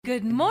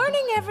Good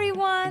morning,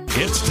 everyone.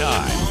 It's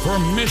time for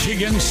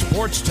Michigan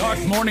Sports Talk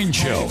Morning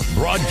Show,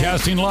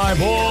 broadcasting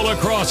live all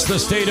across the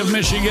state of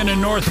Michigan and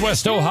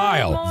Northwest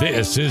Ohio.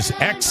 This is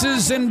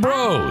X's and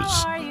Bros.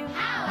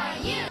 How are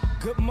you?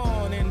 Good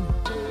morning.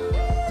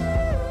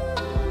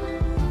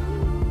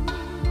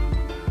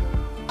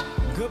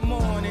 Good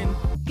morning.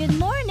 Good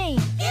morning.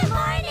 Good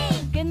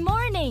morning. Good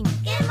morning.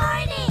 Good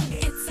morning.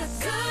 It's a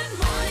good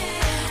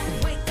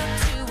morning. Wake up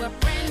to a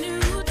brand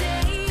new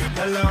day.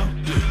 Hello.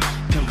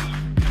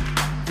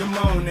 Good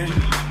morning.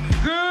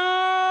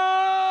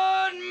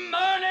 Good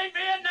morning,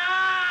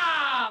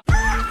 Vietnam!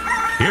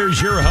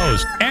 Here's your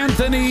host,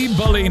 Anthony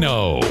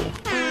Bellino.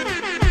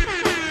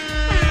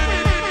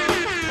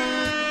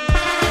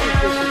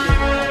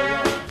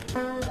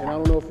 And I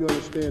don't know if you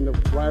understand the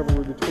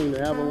rivalry between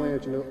the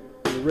Avalanche and the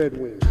Red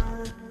Wings.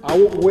 I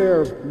will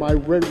wear my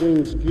Red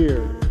Wings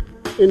gear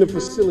in the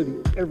facility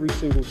every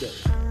single day.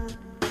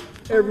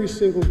 Every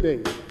single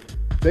day.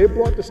 They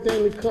brought the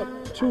Stanley Cup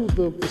to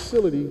the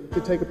facility to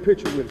take a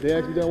picture with it. They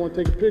asked me, do I want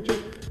to take a picture?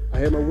 I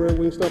had my Red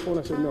Wing stuff on.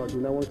 I said, no, I do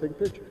not want to take a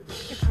picture.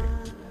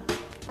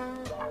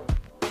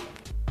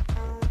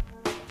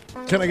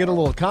 Can I get a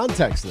little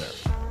context there?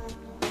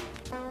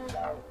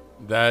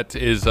 That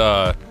is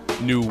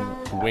new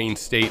Wayne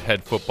State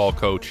head football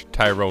coach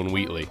Tyrone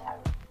Wheatley.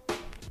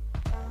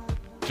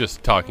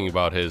 Just talking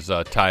about his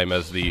time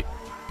as the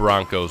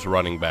Broncos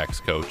running backs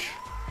coach.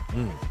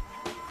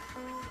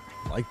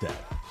 Like that.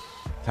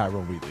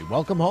 Tyrone Wheatley.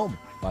 Welcome home,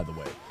 by the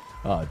way,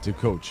 to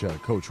Coach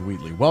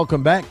Wheatley.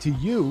 Welcome back to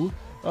you,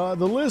 the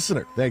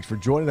listener. Thanks for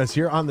joining us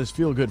here on this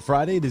Feel Good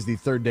Friday. It is the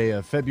third day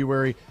of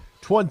February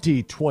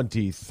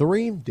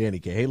 2023.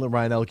 Danny Cahalan,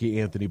 Ryan Elke,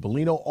 Anthony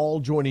Bellino,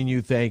 all joining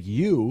you. Thank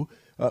you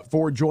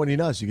for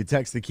joining us. You can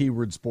text the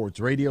keyword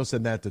sports radio,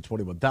 send that to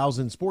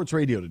 21,000, sports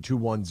radio to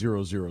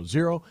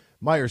 21000.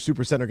 Meyer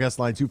Supercenter guest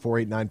line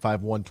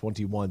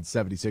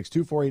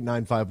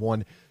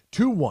 248-951-2176,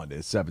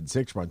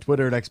 248-951-2176. We're on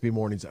Twitter at XB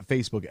Mornings,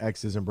 Facebook,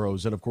 X's and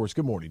Bros. And, of course,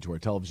 good morning to our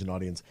television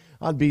audience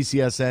on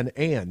BCSN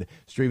and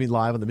streaming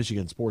live on the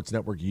Michigan Sports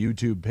Network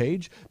YouTube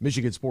page.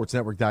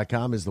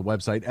 MichiganSportsNetwork.com is the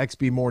website.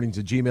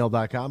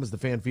 XBMornings@gmail.com is the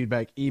fan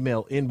feedback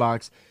email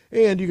inbox.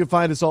 And you can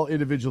find us all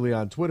individually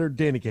on Twitter.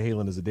 Danny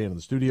Cahalan is a Dan in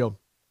the studio.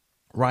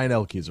 Ryan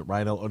Elke is at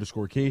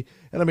RyanL_Key.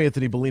 And I'm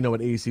Anthony Bellino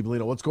at AC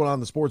Bellino. What's going on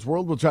in the sports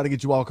world? We'll try to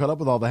get you all caught up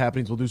with all the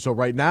happenings. We'll do so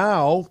right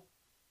now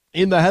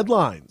in the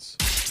headlines.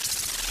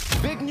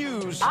 Big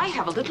news. I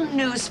have a little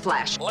news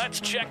flash. Let's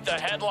check the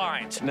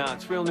headlines. Nah,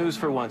 it's real news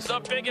for once. The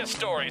biggest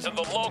stories of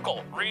the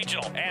local,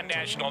 regional, and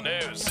national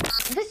news.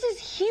 This is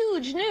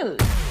huge news.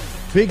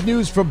 Big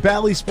news from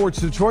Bally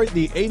Sports Detroit.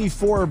 The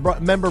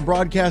 84-member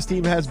broadcast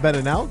team has been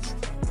announced.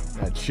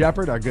 Matt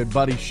Shepard, our good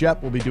buddy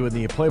Shep, will be doing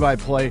the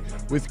play-by-play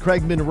with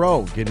Craig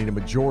Monroe, getting a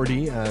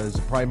majority as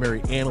a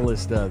primary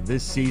analyst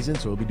this season.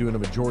 So he'll be doing a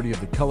majority of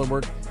the color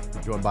work.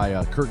 We're joined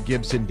by Kurt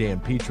Gibson, Dan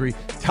Petrie,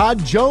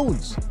 Todd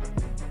Jones,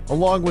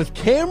 along with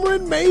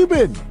Cameron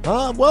Maben.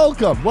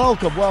 Welcome.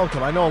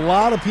 I know a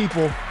lot of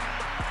people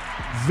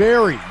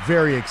very,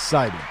 very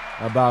excited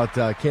about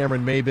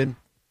Cameron Maben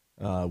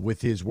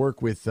with his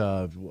work with,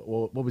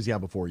 what was he on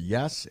before?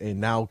 Yes,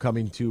 and now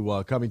coming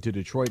to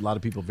Detroit. A lot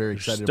of people very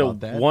excited Still about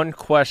that. One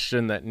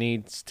question that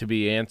needs to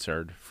be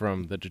answered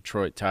from the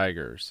Detroit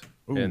Tigers.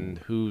 Ooh. And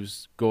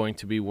who's going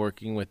to be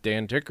working with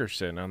Dan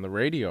Dickerson on the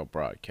radio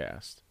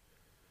broadcast.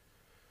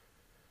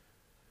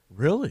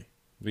 Really?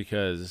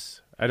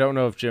 Because I don't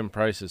know if Jim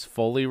Price is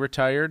fully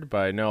retired, but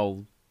I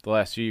know the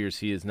last few years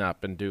he has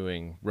not been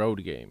doing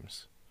road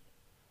games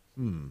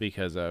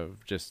because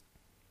of just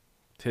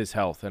his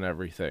health and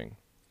everything.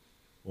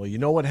 Well, you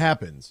know what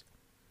happens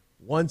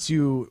once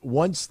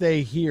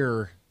they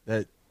hear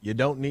that you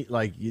don't need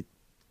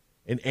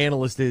an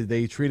analyst,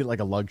 they treat it like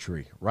a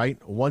luxury,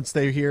 right? Once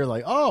they hear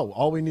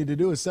all we need to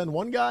do is send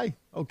one guy.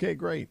 Okay,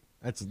 great.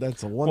 That's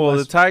a one. Well,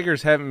 the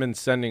Tigers haven't been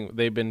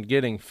they've been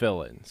getting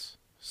fill-ins.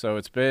 So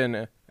it's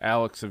been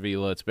Alex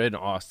Avila, it's been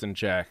Austin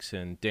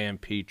Jackson, Dan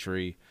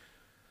Petrie.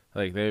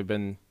 They've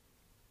been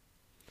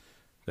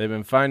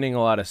finding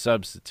a lot of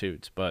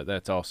substitutes, but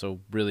that's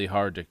also really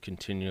hard to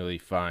continually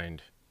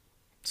find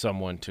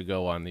someone to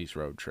go on these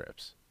road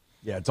trips.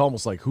 Yeah, it's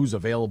almost like who's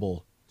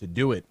available to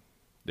do it,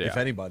 if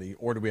Yeah. anybody,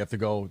 or do we have to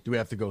go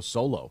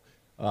solo?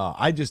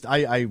 I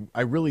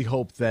really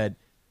hope that, I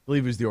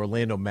believe it was the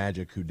Orlando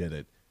Magic who did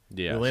it.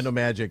 Yes. The Orlando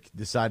Magic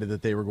decided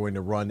that they were going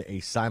to run a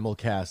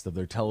simulcast of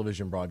their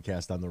television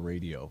broadcast on the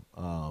radio,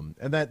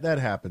 and that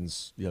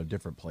happens,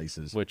 different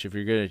places. Which, if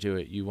you're going to do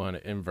it, you want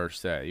to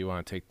inverse that. You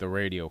want to take the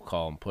radio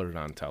call and put it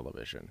on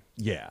television.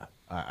 Yeah,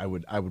 I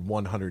would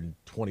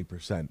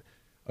 120%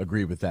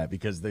 agree with that,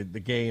 because the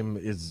game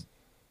is,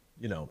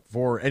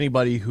 for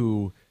anybody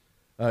who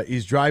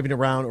is driving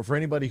around, or for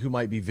anybody who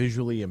might be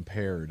visually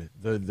impaired,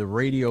 the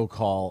radio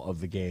call of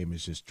the game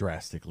is just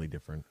drastically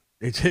different.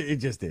 It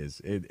just is.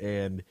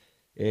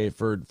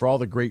 For all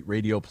the great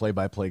radio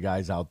play-by-play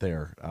guys out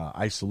there,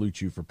 I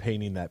salute you for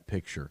painting that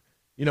picture.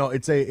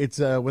 It's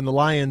when the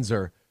Lions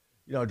are,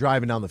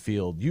 driving down the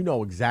field,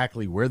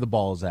 exactly where the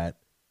ball is at.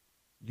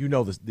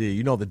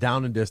 The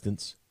down and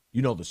distance.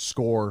 You know the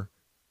score.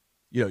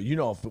 You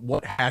know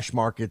what hash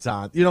mark it's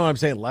on. You know what I'm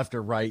saying, left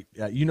or right.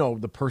 You know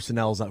the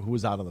personnel's who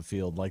was out on the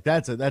field. Like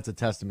that's a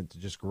testament to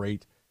just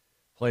great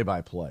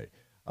play-by-play.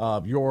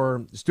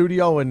 Your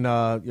studio and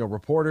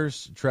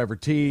reporters, Trevor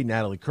T,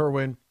 Natalie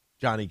Kerwin,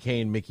 Johnny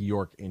Kane, Mickey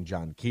York, and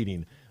John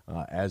Keating,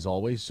 as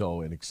always.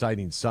 So an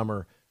exciting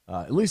summer.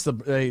 At least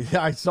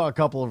I saw a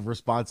couple of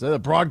responses. The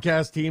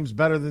broadcast team's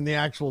better than the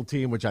actual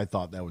team, which I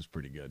thought that was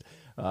pretty good.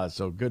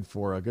 So good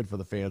for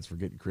the fans for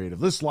getting creative.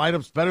 This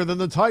lineup's better than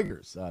the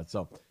Tigers.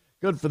 So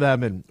good for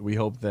them, and we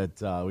hope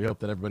that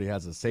everybody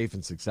has a safe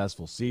and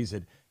successful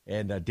season.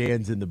 And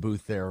Dan's in the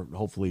booth there,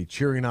 hopefully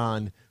cheering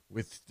on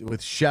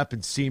with Shep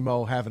and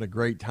Simo, having a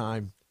great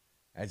time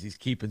as he's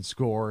keeping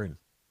score, and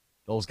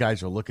those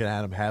guys are looking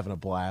at him having a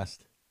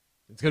blast.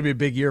 It's going to be a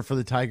big year for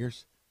the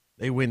Tigers.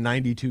 They win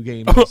 92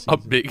 games this season. A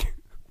big.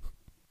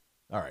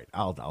 All right,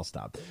 I'll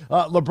stop.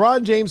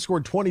 LeBron James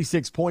scored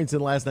 26 points in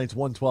last night's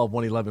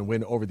 112-111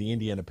 win over the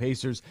Indiana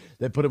Pacers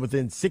that put him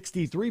within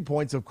 63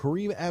 points of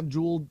Kareem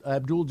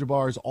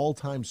Abdul-Jabbar's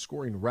all-time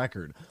scoring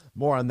record.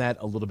 More on that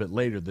a little bit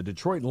later. The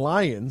Detroit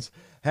Lions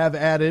have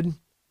added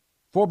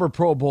former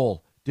Pro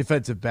Bowl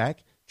defensive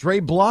back Dre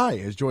Bly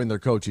has joined their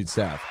coaching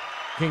staff.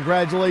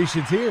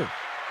 Congratulations here.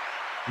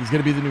 He's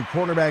going to be the new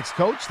cornerbacks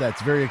coach.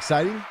 That's very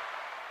exciting.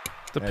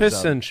 The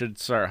Pistons should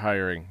start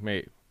hiring.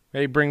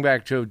 Maybe bring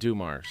back Joe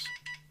Dumars.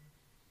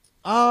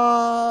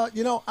 I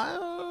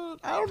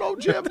don't know,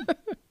 Jim.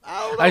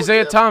 I don't know,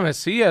 Isaiah Jim.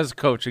 Thomas, he has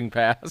coaching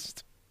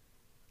past.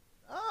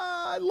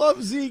 I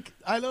love Zeke.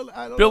 I don't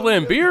Bill know,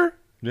 Laimbeer?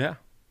 Yeah.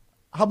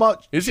 How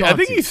about Is he? I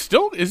think he's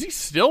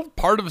still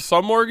part of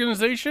some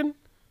organization?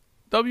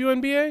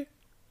 WNBA?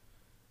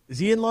 Is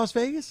he in Las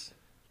Vegas?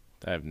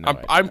 I have no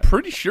idea. I'm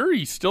pretty sure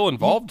he's still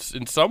involved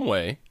in some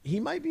way. He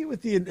might be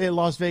with the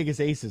Las Vegas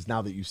Aces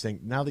now that you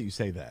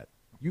say that.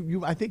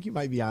 I think you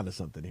might be onto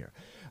something here.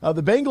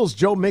 The Bengals'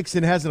 Joe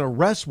Mixon has an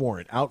arrest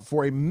warrant out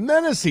for a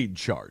menacing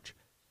charge.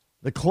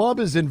 The club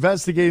is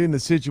investigating the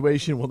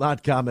situation, will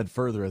not comment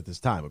further at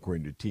this time,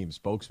 according to team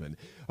spokesman.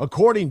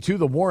 According to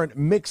the warrant,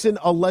 Mixon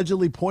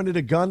allegedly pointed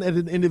a gun at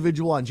an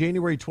individual on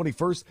January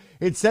 21st.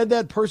 It said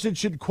that person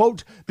should,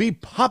 quote, be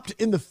popped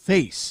in the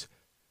face,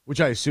 which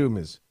I assume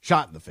is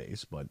shot in the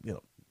face, but,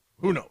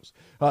 who knows?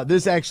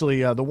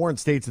 The warrant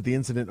states that the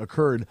incident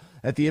occurred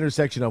at the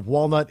intersection of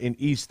Walnut and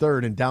East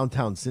 3rd in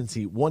downtown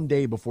Cincy one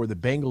day before the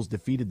Bengals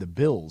defeated the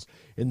Bills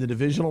in the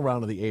divisional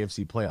round of the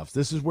AFC playoffs.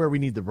 This is where we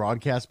need the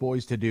broadcast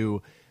boys to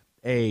do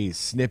a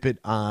snippet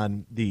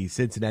on the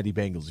Cincinnati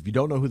Bengals. If you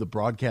don't know who the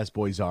broadcast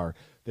boys are,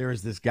 there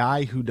is this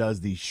guy who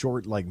does these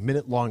short,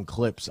 minute-long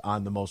clips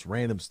on the most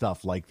random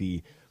stuff, like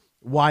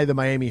why the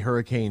Miami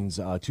Hurricanes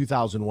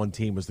 2001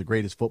 team was the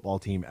greatest football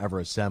team ever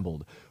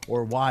assembled,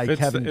 or why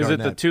Kevin Garnett. Is it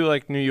the two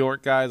New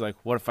York guys? Like,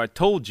 what if I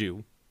told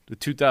you the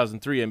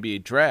 2003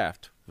 NBA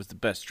draft was the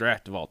best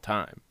draft of all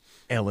time?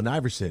 Allen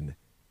Iverson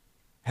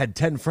had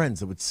 10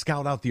 friends that would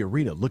scout out the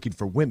arena looking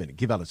for women and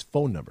give out his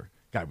phone number.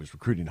 Guy was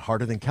recruiting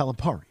harder than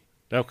Calipari.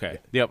 Okay.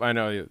 Yep, I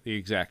know the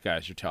exact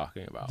guys you're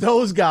talking about.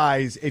 Those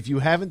guys, if you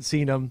haven't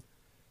seen them,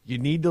 you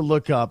need to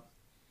look up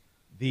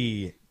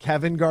the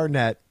Kevin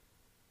Garnett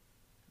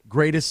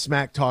greatest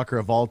smack talker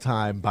of all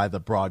time by the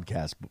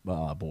broadcast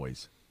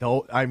boys.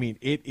 Though, I mean,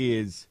 it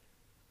is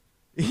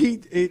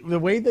the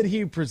way that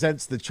he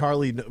presents the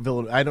Charlie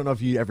Villanueva. I don't know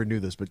if you ever knew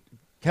this, but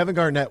Kevin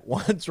Garnett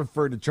once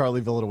referred to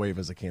Charlie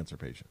Villanueva as a cancer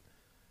patient.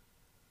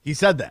 He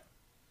said that.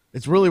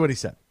 It's really what he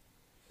said.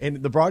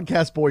 And the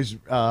broadcast boys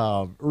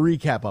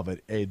recap of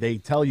it, they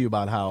tell you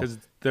about how because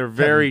they're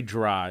very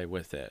dry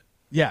with it.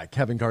 Yeah,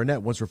 Kevin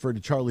Garnett once referred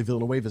to Charlie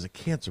Villanueva as a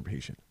cancer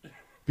patient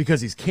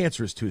because he's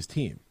cancerous to his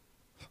team.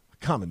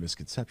 Common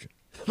misconception.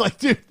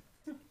 Dude,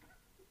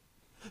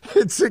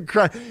 it's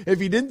incredible. If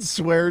he didn't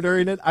swear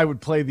during it, I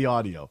would play the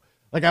audio.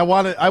 I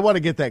want to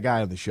get that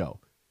guy on the show.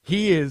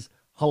 He is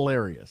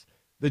hilarious.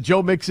 The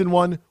Joe Mixon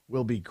one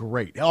will be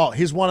great. Oh,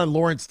 his one on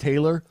Lawrence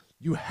Taylor.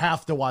 You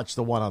have to watch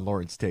the one on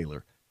Lawrence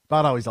Taylor.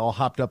 About how he's all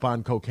hopped up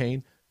on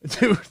cocaine.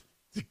 Dude, it's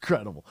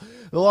incredible.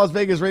 The Las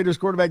Vegas Raiders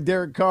quarterback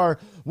Derek Carr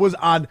was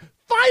on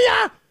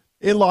fire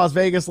in Las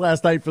Vegas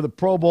last night for the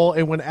Pro Bowl,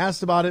 and when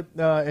asked about it,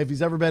 if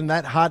he's ever been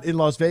that hot in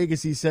Las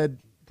Vegas, he said,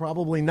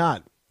 probably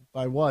not. If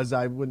I was,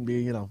 I wouldn't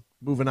be,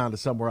 moving on to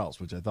somewhere else,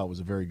 which I thought was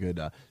a very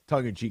good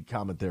tongue-in-cheek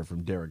comment there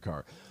from Derek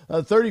Carr.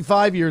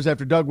 35 years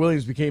after Doug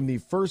Williams became the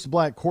first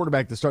black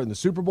quarterback to start in the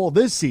Super Bowl,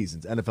 this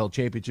season's NFL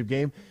championship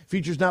game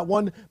features not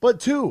one,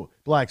 but two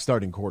black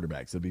starting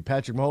quarterbacks. It'll be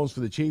Patrick Mahomes for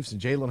the Chiefs and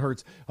Jalen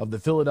Hurts of the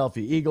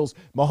Philadelphia Eagles.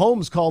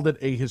 Mahomes called it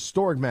a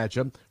historic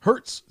matchup.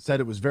 Hurts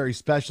said it was very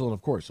special, and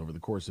of course, over the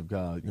course of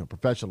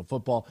professional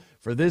football,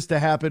 for this to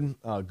happen,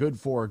 good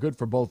for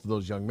both of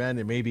those young men,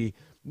 and maybe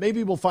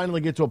we'll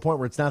finally get to a point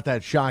where it's not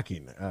that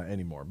shocking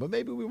anymore, but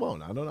maybe we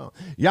won't. I don't know.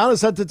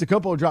 Giannis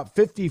Antetokounmpo dropped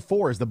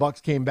 54 as the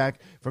Bucks came back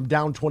from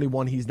down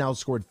 21. He's now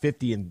scored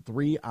 50 in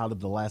 3 out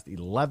of the last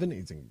 11.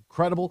 It's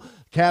incredible.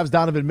 Cavs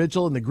Donovan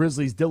Mitchell and the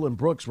Grizzlies Dylan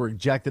Brooks were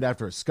ejected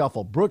after a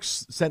scuffle.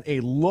 Brooks sent a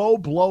low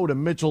blow to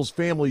Mitchell's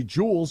family,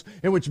 Jules,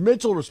 in which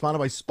Mitchell responded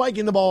by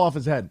spiking the ball off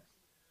his head.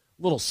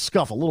 little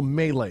scuffle, a little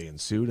melee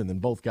ensued, and then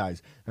both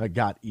guys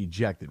got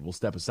ejected. We'll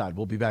step aside.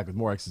 We'll be back with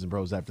more X's and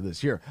Bros after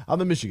this here on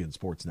the Michigan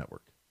Sports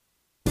Network.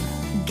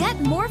 Get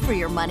more for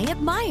your money at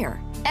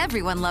Meijer.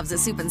 Everyone loves a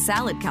soup and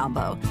salad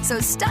combo, so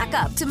stock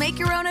up to make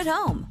your own at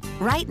home.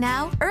 Right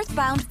now,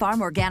 Earthbound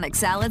Farm Organic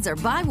Salads are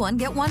buy one,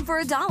 get one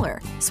for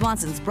 $1.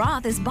 Swanson's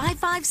Broth is buy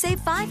 5, save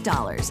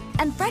 $5.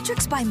 And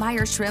Frederick's by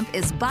Meijer Shrimp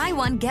is buy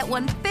one, get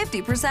one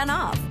 50%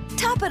 off.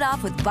 Top it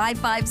off with buy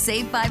 5,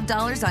 save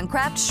 $5 on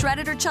Kraft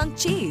shredded or chunk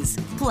cheese.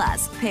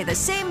 Plus, pay the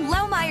same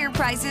low Meijer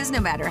prices no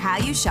matter how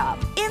you shop,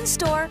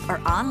 in-store or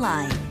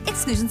online.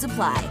 Exclusions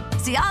apply.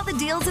 See all the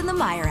deals in the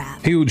Meijer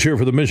app. Huge here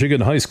for the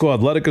Michigan High School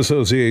Athletic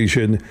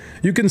Association.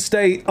 You can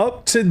stay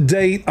up to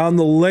date on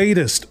the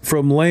latest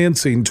from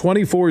Lansing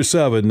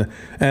 24/7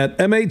 at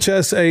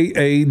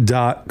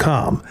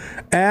MHSAA.com,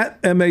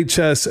 at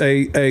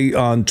MHSAA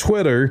on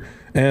Twitter,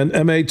 and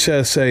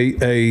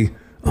MHSAA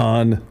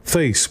on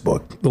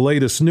Facebook. The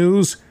latest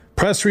news,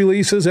 press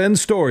releases, and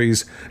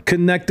stories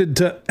connected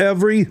to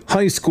every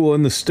high school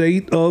in the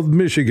state of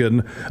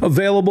Michigan,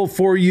 available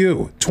for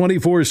you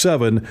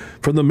 24/7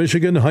 from the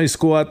Michigan High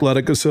School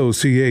Athletic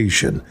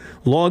Association.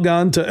 Log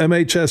on to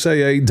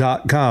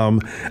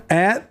MHSAA.com,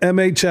 at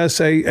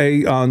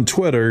MHSAA on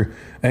Twitter,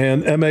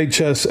 and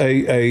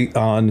MHSAA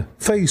on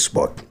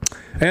Facebook.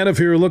 And if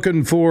you're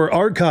looking for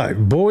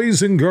archive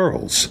boys and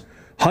girls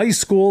high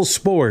school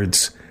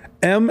sports,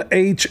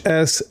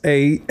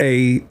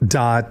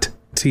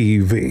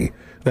 MHSAA.TV.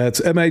 That's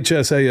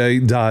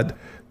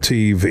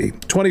MHSAA.TV.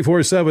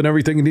 24/7,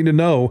 everything you need to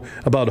know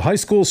about high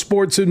school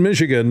sports in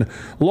Michigan.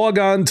 Log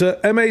on to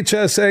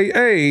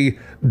MHSAA.com.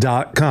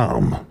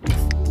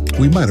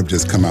 We might have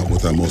just come out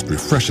with our most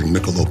refreshing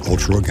Michelob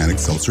Ultra Organic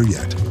Seltzer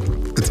yet.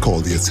 It's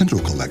called the Essential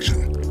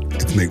Collection.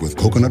 It's made with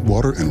coconut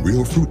water and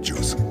real fruit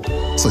juice,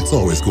 so it's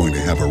always going to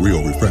have a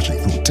real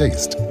refreshing fruit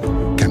taste.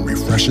 Can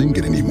refreshing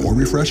get any more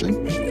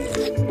refreshing?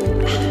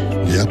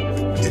 Yep,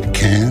 it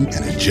can,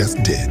 and it just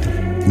did.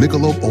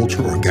 Michelob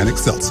Ultra Organic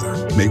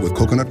Seltzer, made with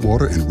coconut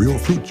water and real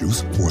fruit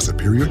juice for a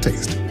superior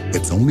taste.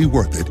 It's only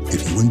worth it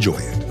if you enjoy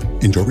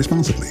it. Enjoy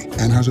responsibly.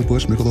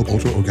 Anheuser-Busch Michelob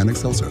Ultra Organic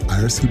Seltzer,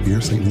 IRC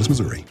Beer, St. Louis,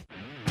 Missouri.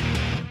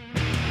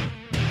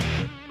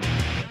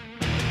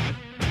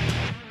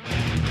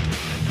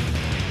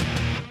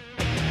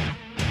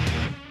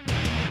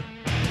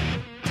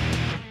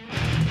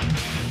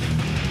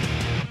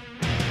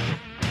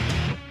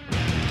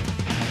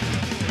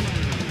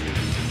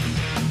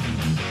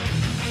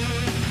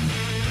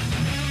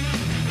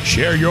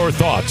 Share your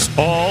thoughts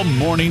all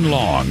morning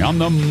long on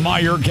the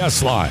Meijer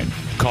Guest Line.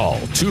 Call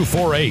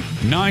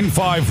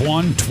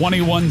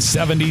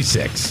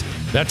 248-951-2176.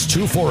 That's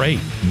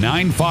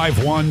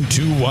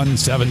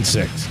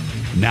 248-951-2176.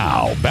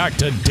 Now, back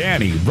to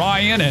Danny,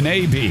 Ryan, and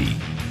AB.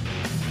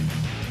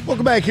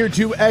 Welcome back here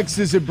to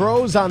X's and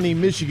Bros on the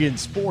Michigan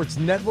Sports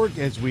Network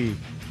as we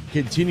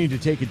continue to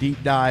take a deep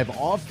dive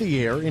off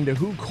the air into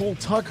who Cole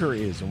Tucker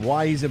is and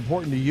why he's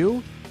important to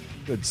you.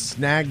 Good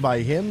snag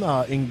by him,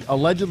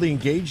 allegedly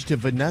engaged to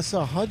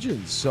Vanessa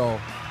Hudgens. So,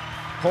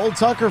 Cole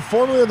Tucker,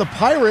 formerly of the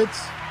Pirates,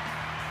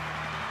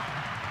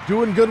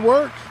 doing good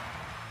work.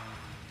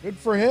 Good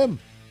for him.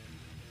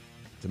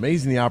 It's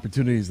amazing the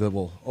opportunities that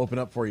will open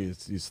up for you.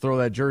 You throw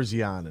that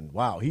jersey on, and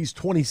wow, he's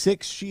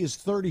 26, she is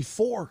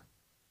 34.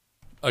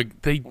 I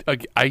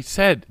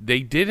said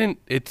they didn't.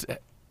 It's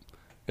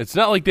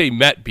not like they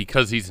met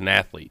because he's an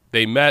athlete.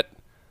 They met.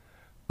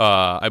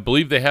 I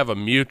believe they have a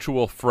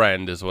mutual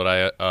friend, is what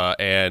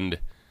the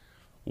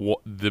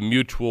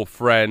mutual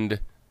friend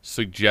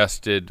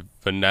suggested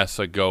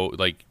Vanessa go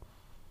to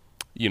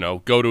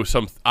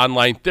some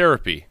online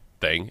therapy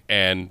thing,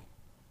 and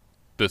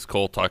this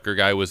Cole Tucker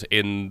guy was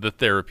in the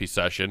therapy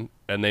session,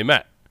 and they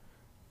met.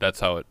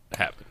 That's how it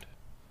happened.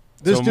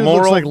 This dude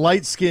looks like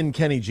light-skinned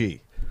Kenny G.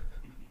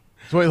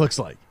 That's what he looks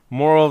like.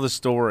 Moral of the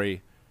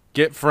story,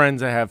 get friends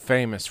that have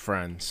famous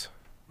friends,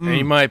 and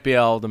you might be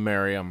able to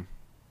marry them.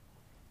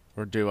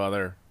 Or do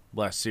other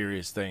less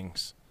serious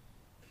things.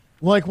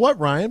 Like what,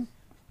 Ryan?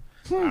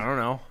 I don't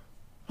know.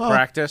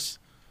 Practice.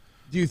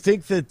 Do you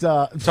think that...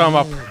 talking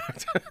about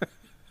practice.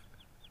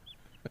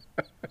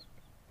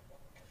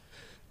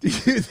 Do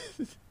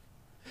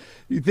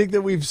you think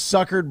that we've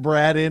suckered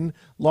Brad in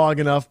long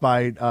enough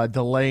by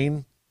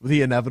delaying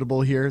the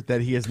inevitable here that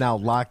he is now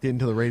locked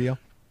into the radio?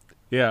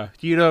 Yeah,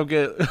 you don't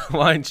get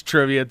Lions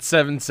trivia at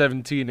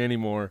 7:17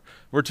 anymore.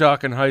 We're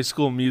talking High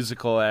School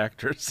Musical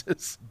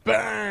actresses.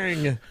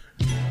 Bang!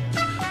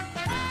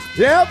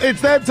 Yep,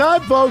 it's that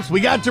time, folks. We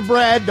got you,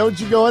 Brad. Don't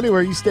you go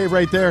anywhere. You stay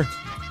right there.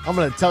 I'm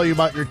going to tell you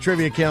about your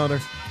trivia calendar.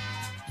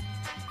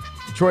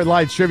 Detroit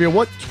Lions trivia.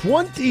 What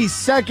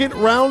 22nd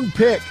round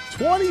pick?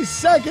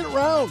 22nd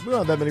round. We don't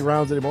have that many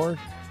rounds anymore.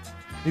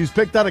 He was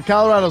picked out of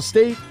Colorado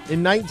State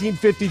in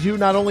 1952.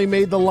 Not only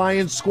made the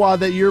Lions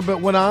squad that year,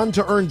 but went on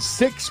to earn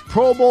 6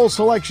 Pro Bowl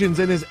selections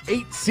in his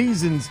 8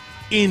 seasons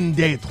in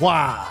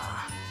Detroit.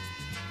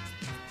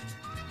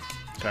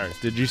 Sorry,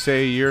 did you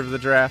say a year of the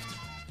draft?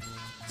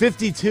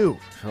 52.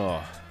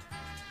 Oh.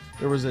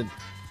 He was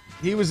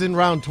in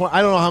round 20.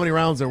 I don't know how many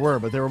rounds there were,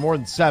 but there were more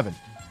than 7.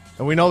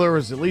 And we know there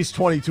was at least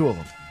 22 of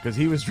them because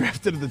he was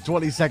drafted in the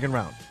 22nd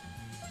round.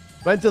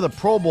 Went to the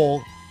Pro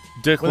Bowl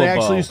Dick when they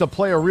LeBeau. actually used to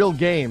play a real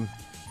game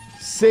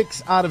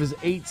 6 out of his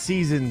 8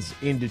 seasons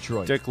in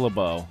Detroit. Dick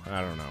LeBeau.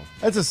 I don't know.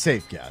 That's a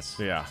safe guess.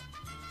 Yeah.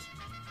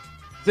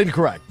 It's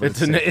incorrect. but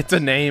It's a name.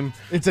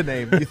 It's a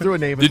name. You threw a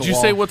name at Did the you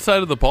wall. say what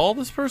side of the ball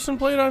this person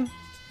played on?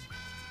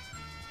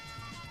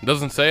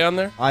 Doesn't say on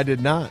there? I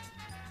did not.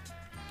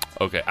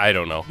 Okay, I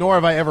don't know. Nor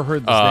have I ever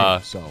heard this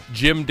name. So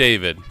Jim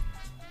David.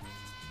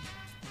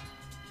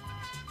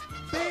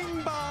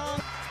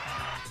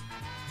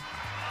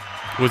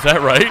 Was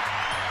that right?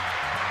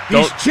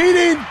 he's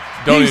cheating.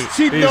 don't He's even-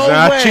 cheating. He's no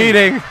not way.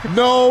 cheating.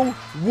 No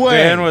way.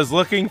 Dan was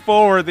looking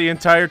forward the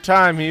entire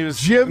time. He was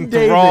Jim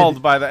enthralled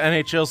David. by the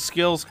NHL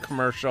skills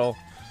commercial.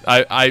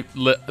 The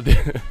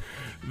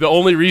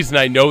only reason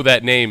I know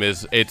that name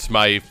is it's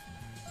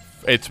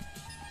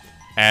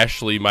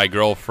Ashley, my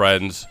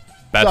girlfriend's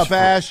What's up,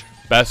 Ash?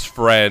 best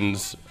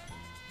friend's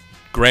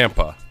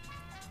grandpa.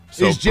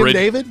 So Is Jim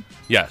David?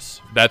 Yes,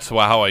 that's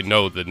how I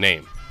know the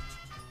name.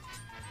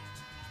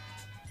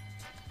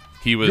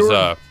 He was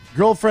Your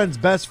girlfriend's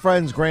best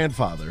friend's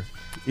grandfather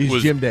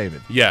is Jim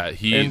David. Yeah,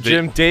 And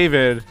Jim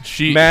David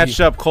matched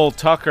up Cole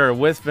Tucker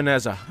with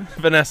Vanessa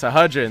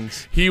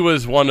Hudgens. He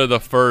was one of the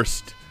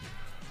first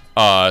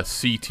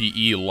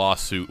CTE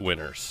lawsuit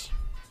winners.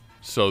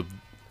 So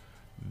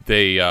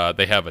they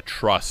have a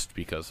trust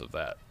because of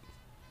that.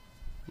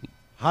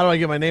 How do I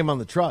get my name on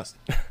the trust?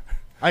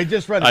 I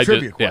just read a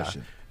trivia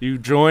question. You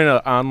join an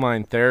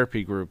online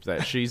therapy group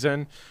that she's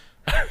in.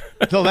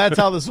 So that's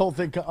how this whole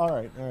thing. All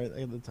right.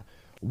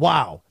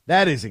 Wow,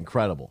 that is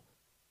incredible.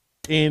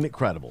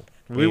 Incredible.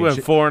 We went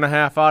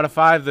 4.5 out of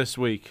 5 this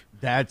week.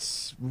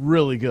 That's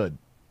really good.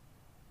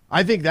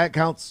 I think that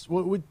counts.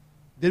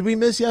 Did we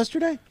miss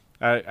yesterday?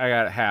 I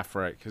got it half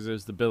right because it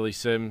was the Billy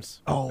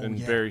Sims and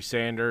yeah. Barry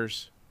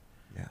Sanders.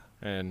 Yeah.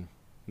 And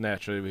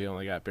naturally, we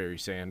only got Barry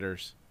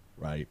Sanders.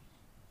 Right.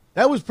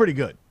 That was pretty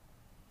good.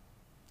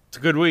 It's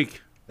a good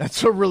week.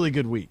 That's a really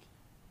good week.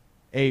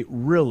 A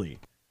really,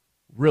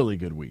 really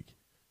good week.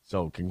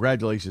 So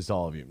congratulations to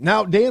all of you.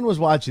 Now, Dan was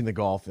watching the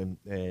golf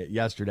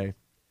yesterday.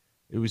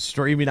 It was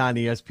streaming on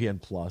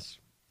ESPN Plus.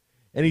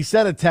 And he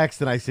sent a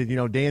text, and I said,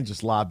 Dan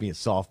just lobbed me a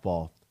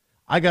softball.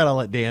 I got to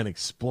let Dan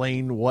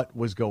explain what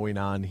was going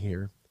on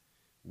here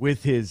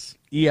with his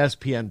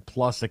ESPN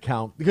Plus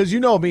account. Because you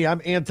know me,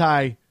 I'm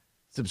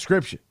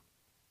anti-subscription.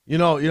 You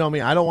know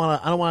me. I don't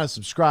want to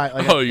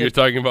subscribe. You're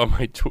talking about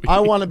my tweet. I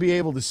want to be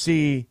able to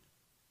see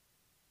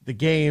the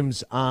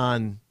games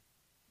that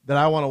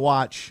I want to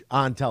watch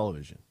on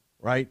television,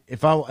 right? I'm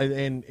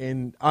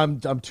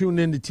tuned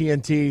into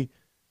TNT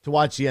to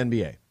watch the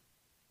NBA,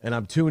 and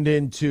I'm tuned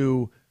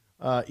into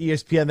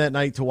ESPN that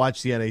night to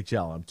watch the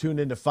NHL. I'm tuned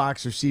into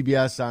Fox or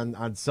CBS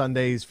on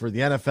Sundays for the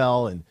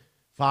NFL, and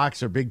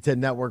Fox or Big Ten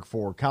Network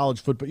for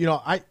college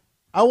football. I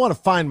want to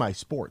find my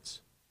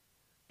sports,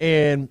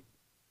 and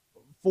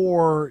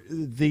for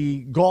the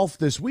golf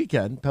this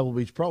weekend, Pebble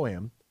Beach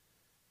Pro-Am,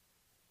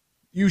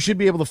 you should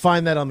be able to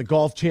find that on the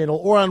Golf Channel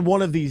or on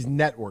one of these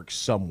networks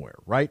somewhere,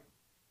 right?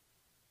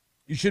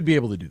 You should be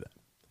able to do that.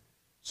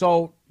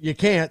 So you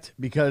can't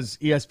because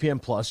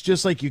ESPN Plus,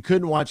 just like you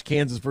couldn't watch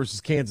Kansas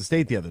versus Kansas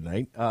State the other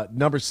night,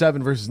 number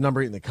 7 versus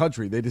number 8 in the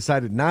country, they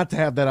decided not to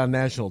have that on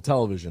national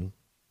television,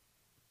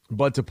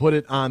 but to put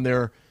it on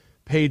their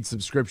paid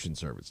subscription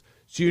service.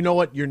 So you know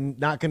what you're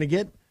not going to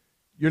get?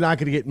 You're not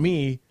going to get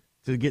me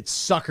to get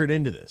suckered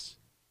into this.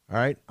 All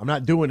right? I'm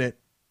not doing it,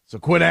 so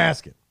quit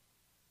asking.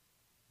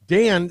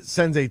 Dan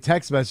sends a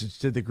text message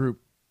to the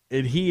group,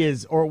 and he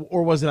is,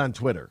 or was it on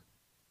Twitter?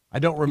 I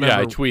don't remember.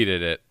 Yeah, I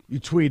tweeted it. You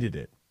tweeted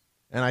it.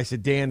 And I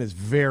said, Dan is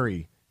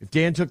if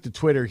Dan took to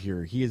Twitter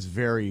here, he is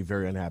very,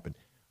 very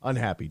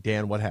unhappy.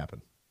 Dan, what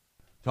happened?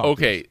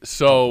 Okay,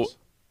 so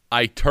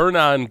I turn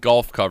on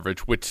golf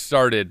coverage, which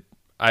started,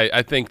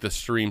 I think the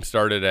stream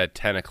started at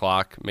 10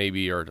 o'clock,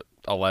 maybe, or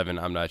 11,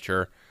 I'm not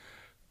sure.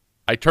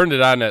 I turned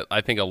it on at,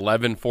 I think,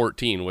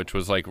 11:14, which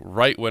was like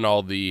right when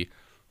all the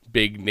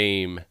big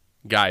name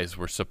guys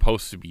were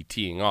supposed to be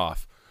teeing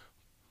off.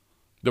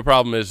 The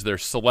problem is they're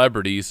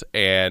celebrities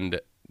and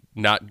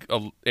not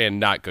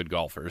good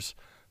golfers,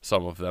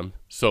 some of them.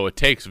 So it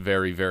takes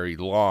very, very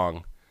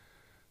long.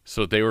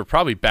 So they were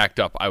probably backed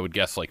up, I would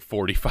guess, like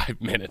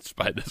 45 minutes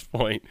by this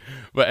point.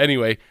 But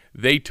anyway,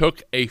 they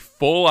took a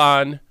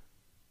full-on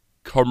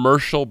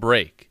commercial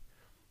break.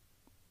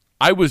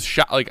 I was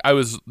shocked. Like, I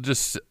was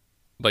just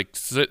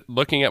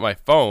looking at my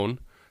phone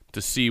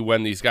to see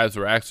when these guys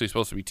were actually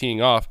supposed to be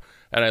teeing off,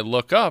 and I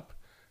look up,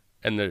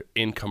 and they're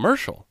in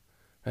commercial.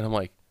 And I'm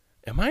like,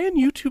 am I on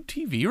YouTube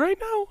TV right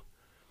now?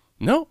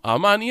 No,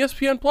 I'm on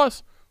ESPN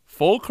Plus.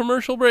 Full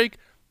commercial break,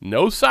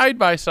 no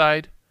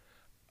side-by-side.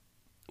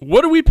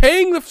 What are we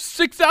paying the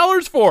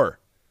 $6 for?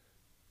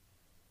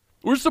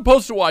 We're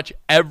supposed to watch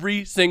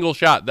every single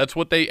shot. That's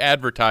what they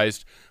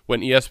advertised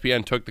when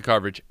ESPN took the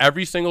coverage.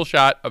 Every single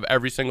shot of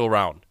every single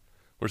round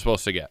we're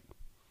supposed to get.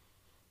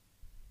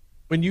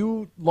 When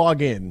you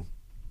log in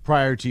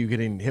prior to you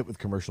getting hit with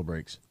commercial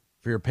breaks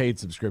for your paid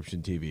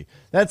subscription TV,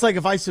 that's like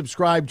if I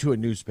subscribe to a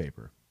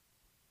newspaper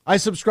I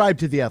subscribe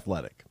to The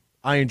Athletic.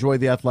 I enjoy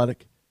The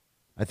Athletic.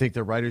 I think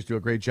their writers do a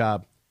great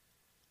job.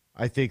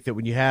 I think that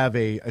when you have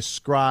a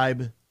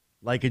scribe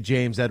like a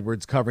James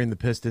Edwards covering the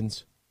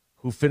Pistons,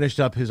 who finished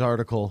up his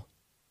article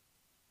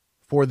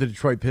for the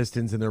Detroit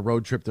Pistons in their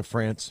road trip to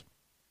France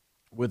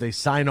with a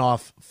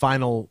sign-off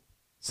final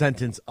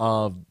sentence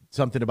of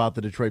something about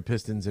the Detroit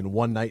Pistons in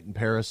one night in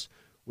Paris,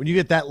 when you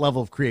get that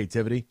level of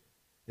creativity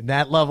and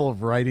that level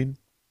of writing,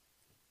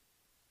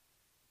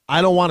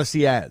 I don't want to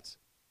see ads.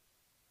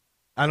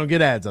 I don't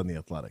get ads on The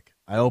Athletic.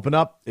 I open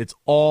up, it's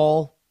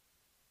all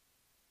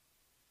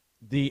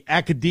the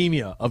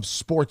academia of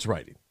sports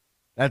writing.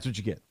 That's what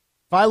you get.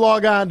 If I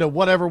log on to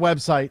whatever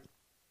website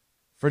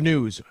for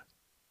news,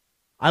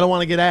 I don't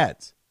want to get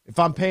ads. If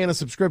I'm paying a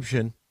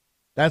subscription,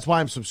 that's why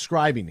I'm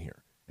subscribing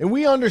here. And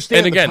we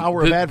understand the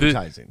power of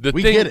advertising.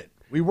 We get it.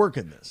 We work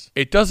in this.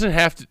 It doesn't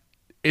have to.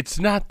 It's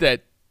not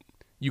that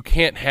you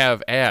can't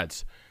have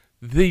ads.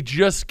 They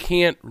just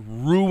can't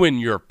ruin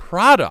your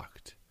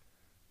product.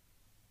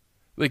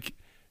 Like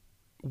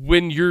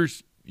when you're,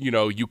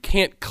 you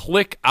can't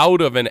click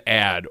out of an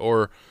ad,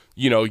 or,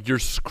 you're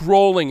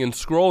scrolling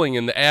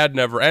and the ad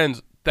never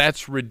ends.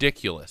 That's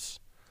ridiculous.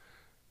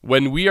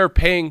 When we are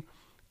paying,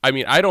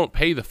 I don't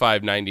pay the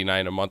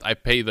 $5.99 a month. I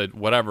pay the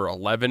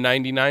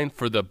 $11.99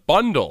 for the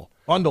bundle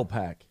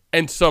pack,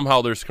 and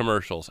somehow there's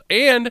commercials.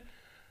 And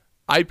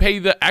I pay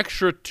the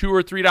extra $2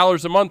 or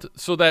 $3 a month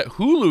so that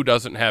Hulu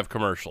doesn't have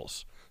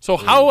commercials. So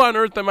how on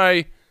earth am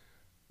I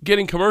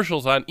getting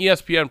commercials on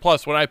ESPN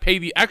Plus when I pay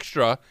the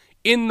extra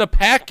in the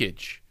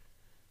package?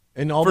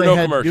 And all for they no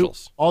had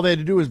commercials. All they had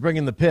to do was bring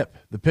in the PIP,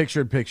 the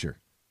picture-in-picture.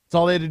 That's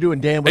all they had to do,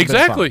 and Dan would have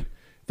exactly. been fine.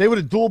 They would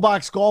have dual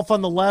box golf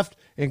on the left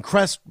and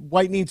Crest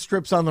whitening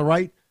strips on the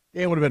right.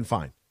 Dan would have been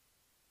fine.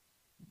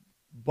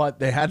 But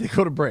they had to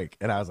go to break,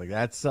 and I was like,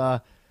 "That's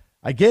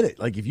I get it.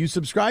 Like if you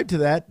subscribe to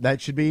that,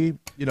 that should be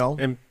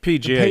And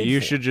PGA,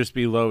 you should just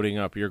be loading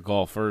up your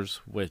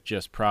golfers with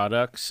just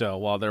products. So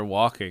while they're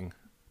walking,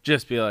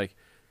 just be like,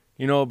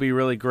 it'd be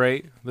really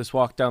great. This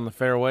walk down the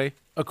fairway,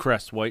 a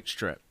Crest white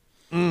strip.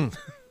 Boom.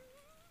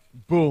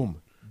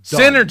 Done.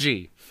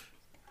 Synergy.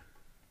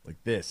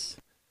 Like this.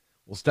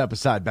 We'll step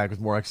aside, back with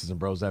more X's and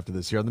Bros after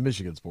this here on the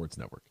Michigan Sports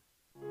Network.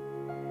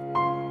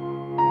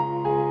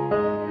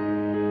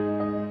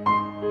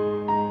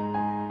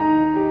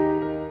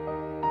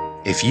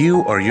 If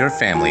you or your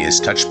family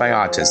is touched by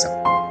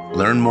autism,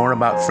 learn more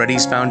about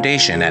Freddy's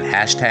Foundation at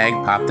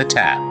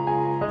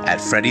 #PopTheTap at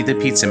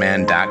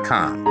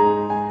FreddyThePizzaman.com.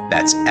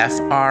 That's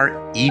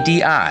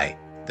FREDI,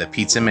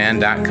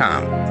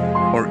 thepizzaman.com,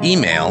 or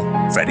email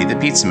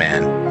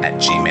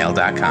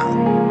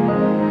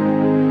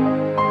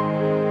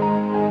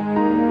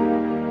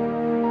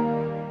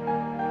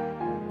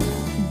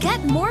FreddyThePizzaman@gmail.com.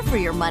 Get more for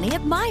your money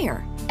at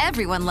Meijer.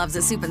 Everyone loves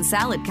a soup and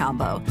salad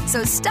combo,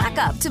 so stock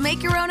up to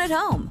make your own at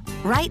home.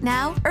 Right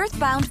now,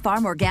 Earthbound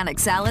Farm Organic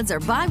Salads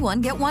are buy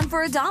one, get one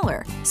for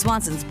 $1.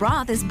 Swanson's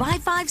Broth is buy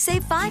 5,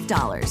 save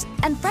 $5.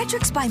 And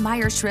Frederick's by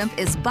Meijer Shrimp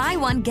is buy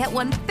one, get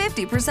one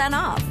 50%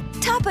 off.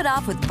 Top it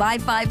off with buy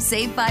 5,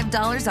 save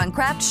 $5 on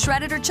Kraft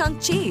shredded or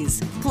chunk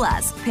cheese.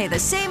 Plus, pay the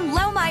same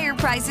low Meijer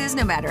prices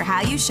no matter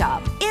how you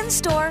shop,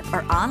 in-store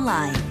or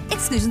online.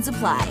 Exclusions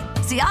apply.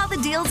 See all the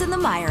deals in the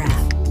Meijer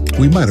app.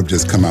 We might have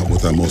just come out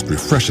with our most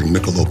refreshing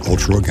Michelob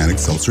Ultra Organic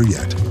Seltzer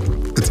yet.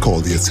 It's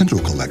called the Essential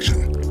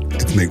Collection.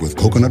 It's made with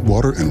coconut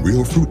water and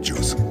real fruit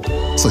juice,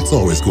 so it's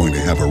always going to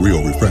have a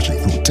real refreshing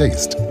fruit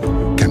taste.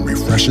 Can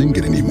refreshing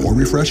get any more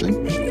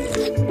refreshing?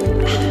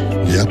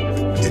 Yep,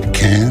 it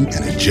can,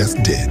 and it just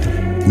did.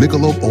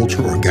 Michelob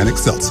Ultra Organic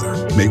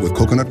Seltzer, made with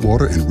coconut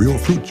water and real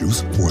fruit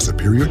juice for a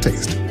superior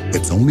taste.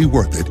 It's only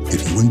worth it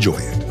if you enjoy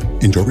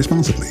it. Enjoy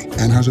responsibly.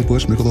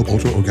 Anheuser-Busch Michelob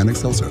Ultra Organic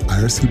Seltzer,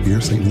 IRC Beer,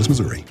 St. Louis,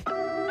 Missouri.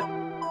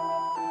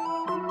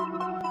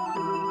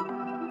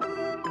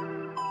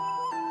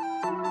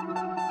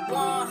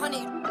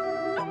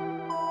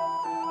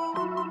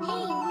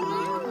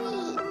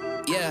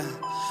 Yeah,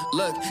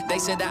 look, they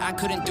said that I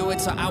couldn't do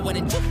it, so I went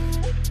and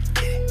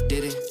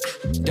did it.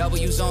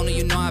 W's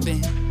only, I've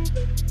been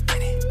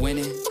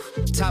winning.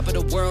 Top of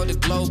the world, the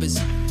globe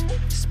is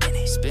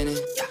spinning.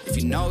 If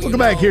you know, Welcome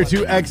back here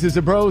to X's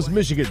and Bros,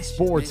 Michigan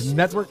Sports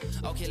Network.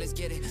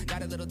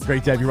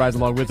 Great to have you riding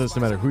along with us,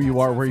 no matter who you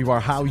are, where you are,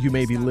 how you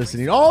may be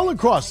listening, all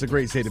across the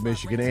great state of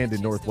Michigan and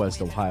in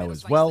Northwest Ohio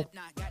as well.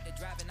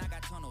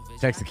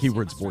 Text the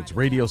keyword Sports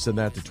Radio. Send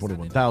that to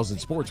 21,000.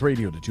 Sports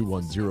Radio to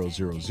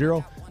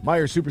 21000.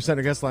 Meijer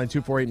Supercenter guest line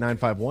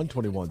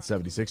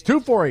 248-951-2176.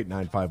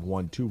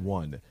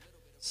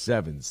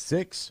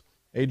 248-951-2176.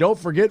 Hey, don't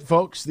forget,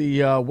 folks,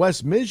 the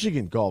West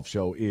Michigan Golf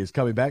Show is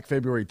coming back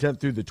February 10th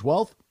through the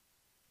 12th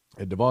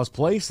at DeVos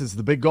Place. It's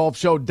the big golf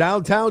show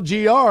downtown GR.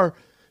 You're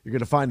going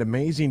to find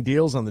amazing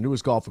deals on the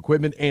newest golf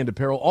equipment and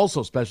apparel.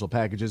 Also special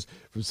packages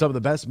from some of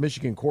the best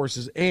Michigan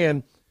courses,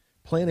 and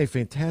plan a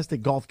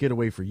fantastic golf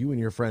getaway for you and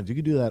your friends. You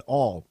can do that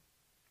all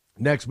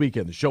next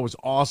weekend. The show is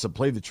awesome.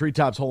 Play the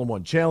Treetops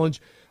Hole-in-One Challenge,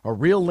 a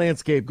real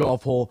landscape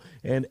golf hole,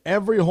 and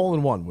every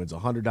hole-in-one wins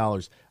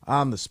 $100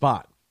 on the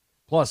spot.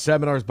 Plus,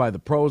 seminars by the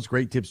pros,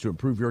 great tips to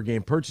improve your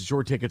game. Purchase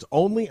your tickets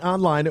only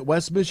online at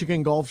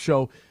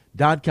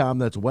westmichigangolfshow.com.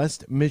 That's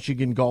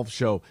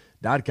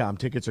westmichigangolfshow.com.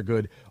 Tickets are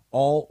good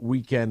all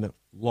weekend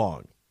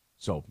long.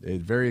 So,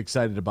 very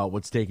excited about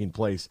what's taking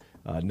place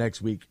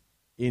next week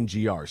in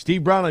GR.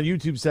 Steve Brown on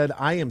YouTube said,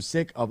 I am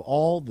sick of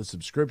all the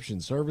subscription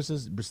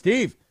services.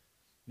 Steve,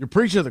 you're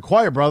preaching to the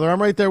choir, brother.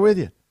 I'm right there with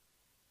you.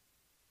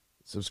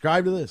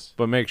 Subscribe to this.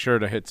 But make sure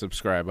to hit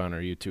subscribe on our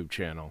YouTube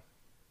channel.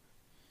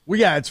 Well,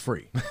 yeah, it's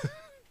free.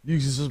 You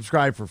can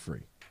subscribe for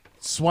free.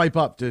 Swipe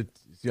up to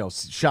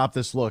shop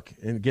this look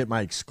and get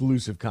my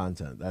exclusive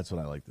content. That's what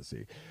I like to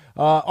see.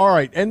 All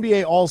right,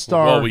 NBA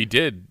All-Star. Well, we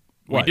did.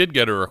 What? We did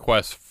get a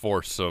request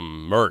for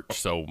some merch,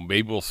 so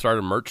maybe we'll start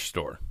a merch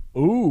store.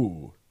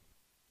 Ooh,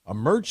 a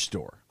merch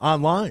store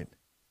online.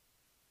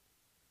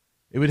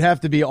 It would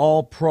have to be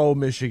all pro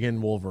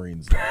Michigan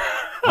Wolverines, though.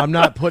 I'm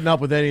not putting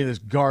up with any of this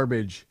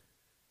garbage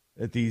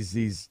that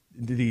these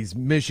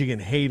Michigan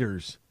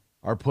haters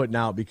are putting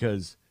out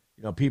because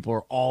people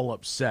are all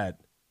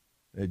upset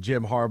that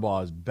Jim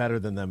Harbaugh is better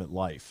than them at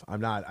life.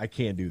 I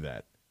can't do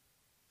that.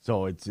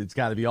 So it's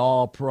got to be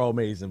all pro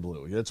maize and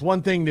blue. It's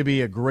one thing to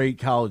be a great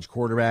college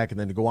quarterback and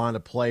then to go on to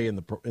play in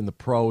the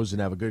pros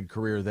and have a good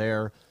career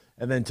there,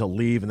 and then to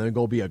leave and then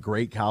go be a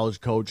great college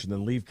coach and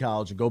then leave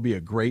college and go be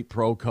a great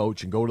pro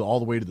coach and go all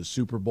the way to the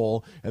Super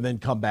Bowl and then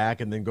come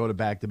back and then go to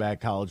back-to-back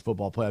college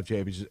football playoff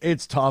championships.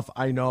 It's tough,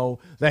 I know.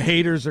 The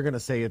haters are going to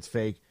say it's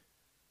fake.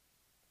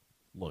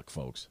 Look,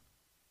 folks.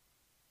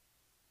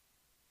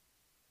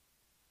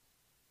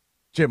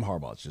 Jim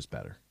Harbaugh's just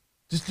better.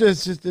 Just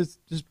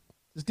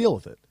deal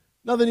with it.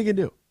 Nothing you can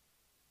do.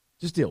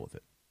 Just deal with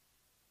it.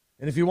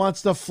 And if you want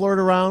stuff, flirt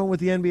around with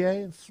the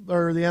NBA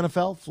or the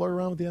NFL, flirt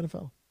around with the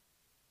NFL.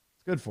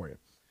 It's good for you.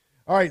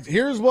 All right,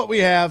 here's what we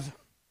have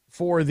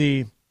for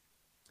the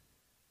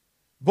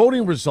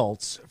voting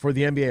results for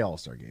the NBA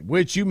All-Star Game,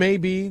 which you may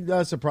be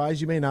surprised,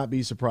 you may not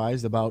be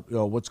surprised about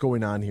what's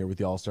going on here with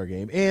the All-Star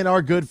Game. And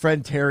our good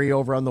friend Terry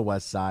over on the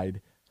West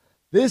Side,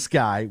 this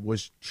guy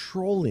was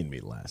trolling me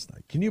last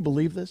night. Can you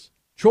believe this?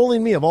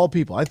 Trolling me of all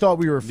people. I thought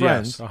we were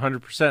friends. Yes,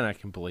 100% I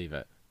can believe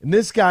it. And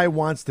this guy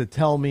wants to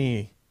tell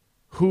me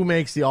who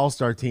makes the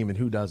All-Star team and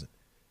who doesn't.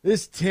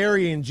 This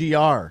Terry and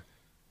GR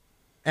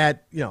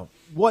at,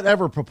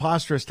 whatever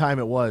preposterous time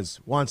it was,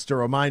 wants to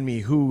remind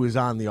me who is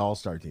on the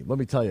All-Star team. Let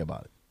me tell you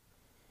about it.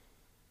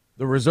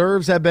 The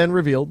reserves have been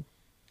revealed.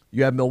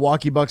 You have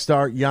Milwaukee Bucks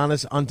star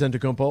Giannis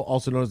Antetokounmpo,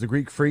 also known as the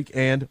Greek Freak,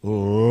 and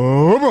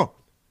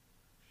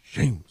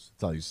James.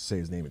 That's how I used to say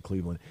his name in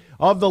Cleveland.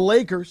 Of the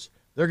Lakers,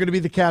 they're going to be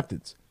the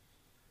captains.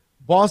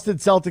 Boston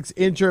Celtics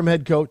interim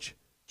head coach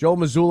Joe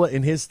Mazzulla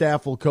and his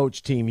staff will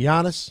coach Team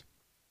Giannis.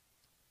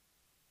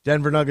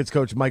 Denver Nuggets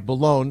coach Mike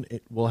Malone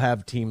will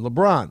have Team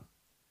LeBron.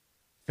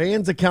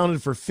 Fans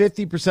accounted for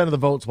 50% of the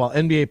votes, while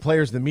NBA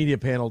players in the media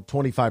panel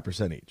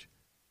 25% each.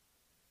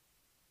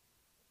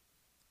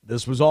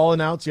 This was all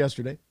announced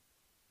yesterday.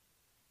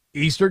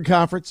 Eastern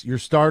Conference, your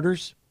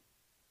starters,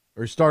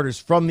 or starters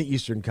from the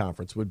Eastern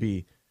Conference would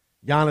be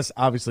Giannis,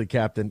 obviously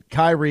captain,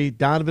 Kyrie,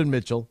 Donovan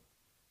Mitchell,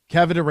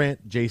 Kevin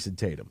Durant, Jason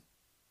Tatum.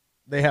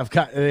 They have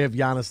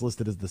Giannis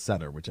listed as the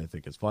center, which I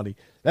think is funny.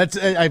 I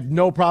have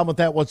no problem with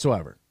that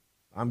whatsoever.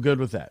 I'm good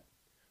with that.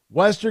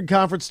 Western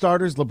Conference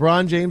starters,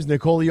 LeBron James,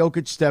 Nikola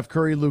Jokic, Steph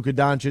Curry, Luka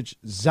Doncic,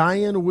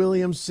 Zion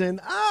Williamson.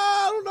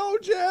 I don't know,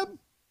 Jim.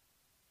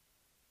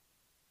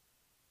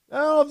 I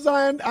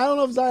don't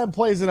know if Zion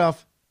plays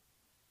enough.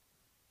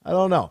 I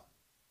don't know.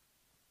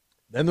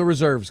 Then the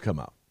reserves come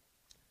out.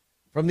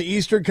 From the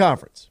Eastern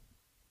Conference,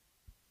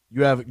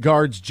 you have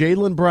guards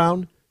Jaylen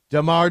Brown,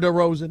 DeMar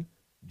DeRozan,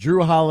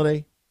 Drew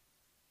Holiday.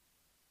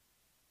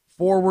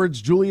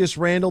 Forwards Julius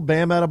Randle,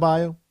 Bam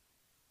Adebayo,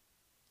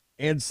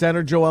 and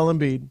center Joel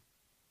Embiid.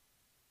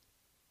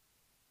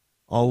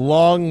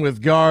 Along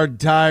with guard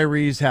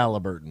Tyrese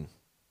Halliburton.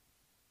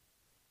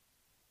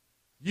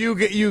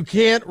 You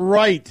can't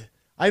write.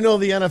 I know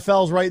the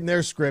NFL's writing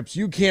their scripts.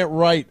 You can't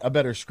write a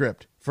better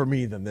script for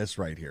me than this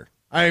right here.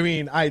 I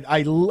mean,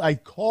 I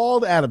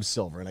called Adam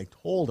Silver and I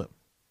told him,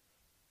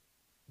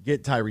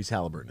 get Tyrese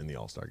Halliburton in the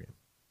All-Star game.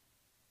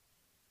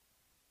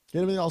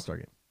 Get him in the All-Star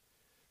game.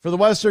 For the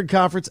Western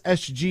Conference,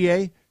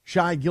 SGA,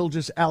 Shai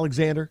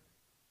Gilgeous-Alexander,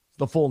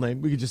 the full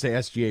name. We could just say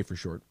SGA for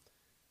short.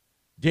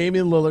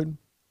 Damian Lillard,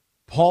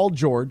 Paul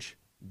George,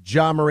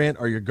 Ja Morant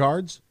are your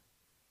guards.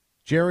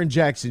 Jaren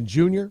Jackson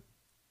Jr.,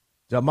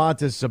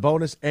 Domantas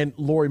Sabonis, and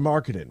Lauri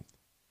Markkanen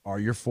are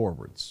your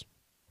forwards.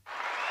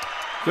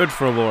 Good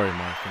for Lauri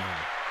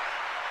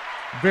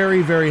Markkanen.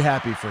 Very, very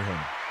happy for him.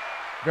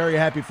 Very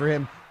happy for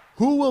him.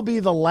 Who will be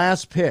the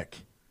last pick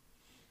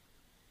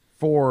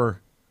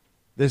for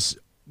this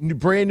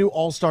brand new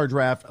All-Star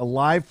Draft, a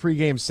live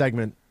pregame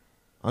segment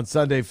on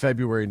Sunday,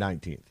 February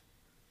 19th?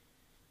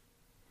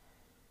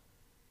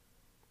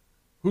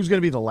 Who's going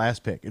to be the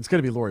last pick? It's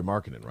going to be Lauri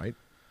Markkanen, right?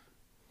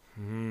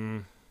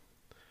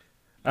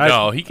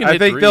 No, he can. I hit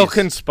think threes. they'll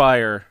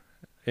conspire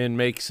and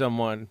make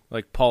someone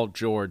like Paul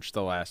George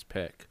the last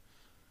pick.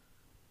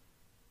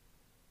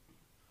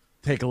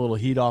 Take a little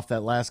heat off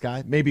that last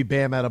guy. Maybe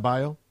Bam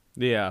Adebayo.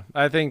 Yeah,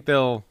 I think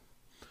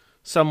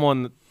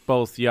someone that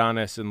both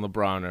Giannis and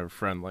LeBron are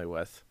friendly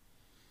with.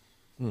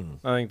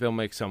 I think they'll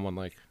make someone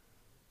like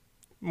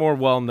more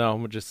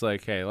well-known, just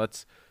like, hey,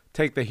 let's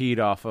take the heat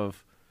off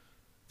of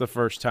the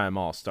first-time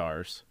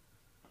All-Stars.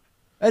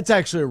 That's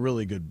actually a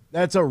really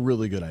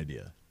good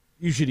idea.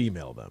 You should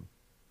email them.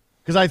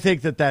 Because I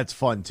think that's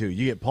fun, too.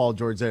 You get Paul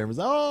George there and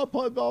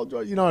Paul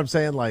George. You know what I'm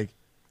saying? Like,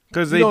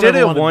 because they did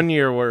it one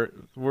year where,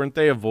 weren't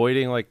they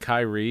avoiding, like,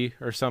 Kyrie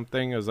or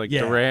something? It was like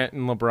Durant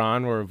and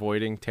LeBron were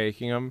avoiding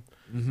taking him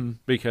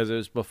because it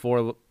was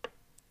before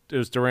 – it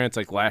was Durant's,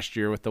 like, last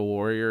year with the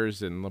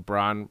Warriors, and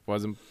LeBron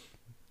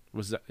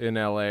was in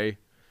L.A.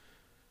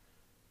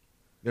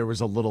 There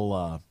was a little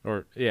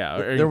or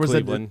there was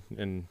Cleveland.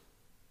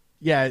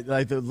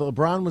 Like the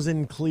LeBron was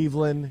in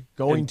Cleveland,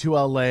 going to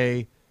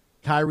L.A.,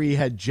 Kyrie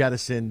had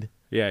jettisoned.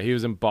 Yeah, he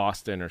was in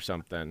Boston or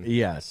something.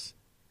 Yes.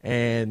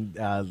 And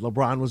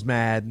LeBron was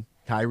mad.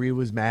 Kyrie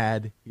was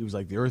mad. He was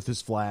like, the earth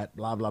is flat,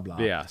 blah, blah, blah.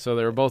 Yeah, so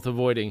they were both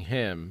avoiding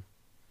him.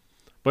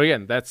 But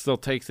again, that still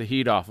takes the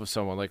heat off of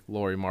someone like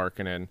Lauri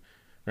Markkanen.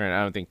 Right,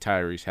 I don't think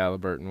Tyrese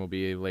Halliburton will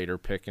be a later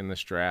pick in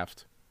this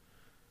draft.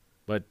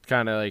 But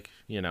kind of like,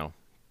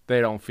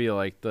 they don't feel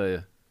like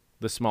the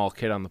small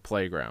kid on the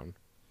playground.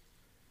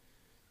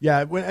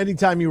 Yeah,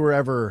 anytime you were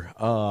ever,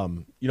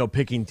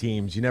 picking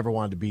teams, you never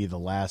wanted to be the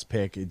last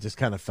pick. It just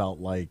kind of felt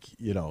like,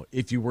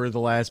 if you were the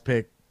last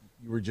pick,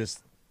 you were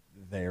just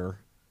there.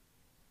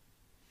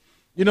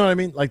 You know what I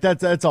mean? Like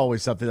that's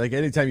always something. Like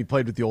anytime you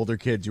played with the older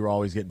kids, you were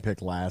always getting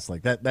picked last.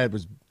 Like that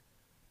was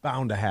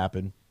bound to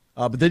happen.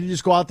 But then you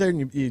just go out there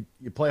and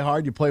you play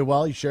hard, you play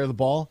well, you share the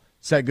ball,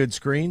 set good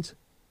screens,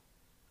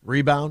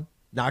 rebound,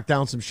 knock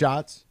down some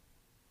shots,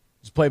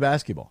 just play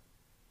basketball.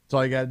 That's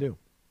all you got to do.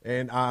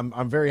 And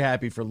I'm very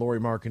happy for Lauri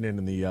Markkanen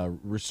and the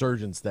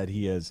resurgence that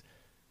he has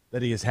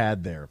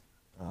had there,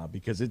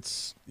 because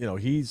it's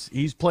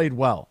he's played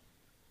well,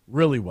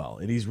 really well,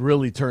 and he's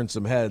really turned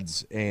some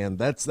heads, and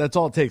that's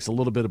all it takes, a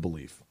little bit of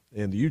belief.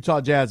 And the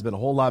Utah Jazz have been a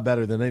whole lot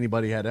better than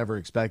anybody had ever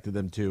expected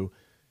them to.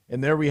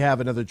 And there we have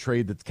another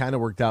trade that's kind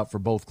of worked out for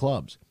both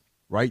clubs,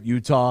 right?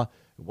 Utah,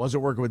 it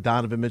wasn't working with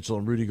Donovan Mitchell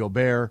and Rudy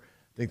Gobert.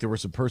 I think there were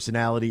some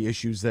personality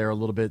issues there a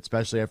little bit,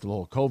 especially after the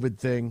whole COVID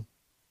thing.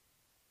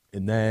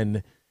 And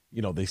then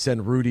they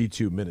send Rudy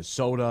to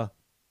Minnesota.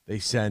 They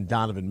send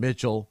Donovan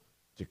Mitchell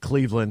to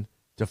Cleveland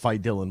to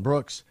fight Dylan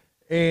Brooks.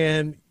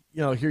 And,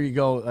 here you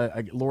go.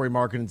 Lauri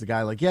Markkanen's a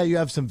guy like, yeah, you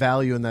have some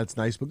value and that's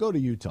nice, but go to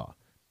Utah.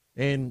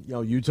 And,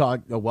 Utah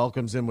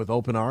welcomes him with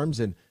open arms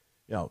and,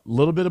 a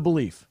little bit of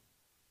belief.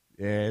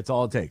 Yeah, it's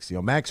all it takes.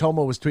 Max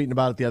Homa was tweeting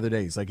about it the other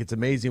day. He's like, it's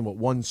amazing what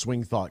one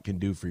swing thought can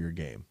do for your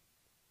game,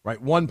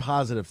 right? One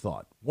positive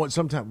thought.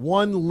 Sometimes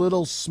one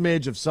little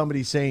smidge of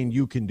somebody saying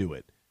you can do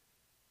it.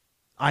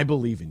 I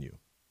believe in you.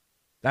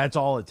 That's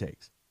all it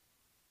takes.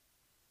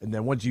 And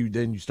then once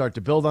you start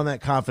to build on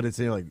that confidence,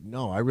 and you're like,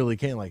 no, I really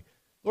can't. Like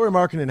Lauri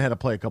Markkanen had a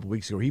play a couple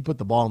weeks ago. He put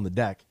the ball on the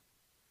deck,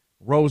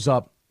 rose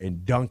up, and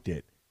dunked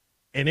it.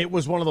 And it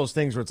was one of those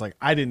things where it's like,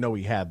 I didn't know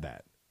he had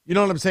that. You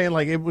know what I'm saying?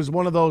 Like it was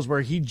one of those where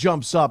he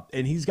jumps up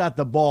and he's got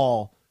the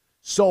ball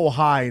so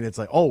high, and it's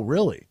like, oh,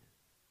 really?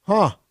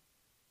 Huh.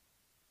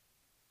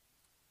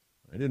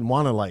 I didn't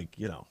want to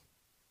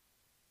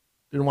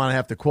didn't want to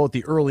have to quote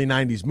the early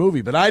 90s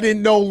movie, but I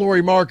didn't know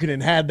Lauri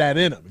Markkanen had that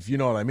in him, if you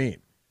know what I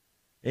mean.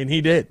 And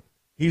he did.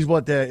 He's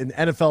what an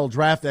NFL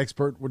draft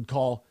expert would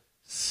call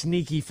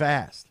sneaky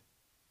fast,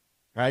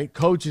 right?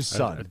 Coach's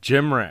son.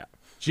 Jim Rat.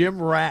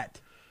 Jim Rat.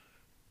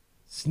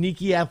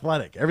 Sneaky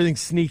athletic.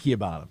 Everything's sneaky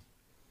about him.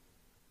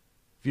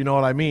 If you know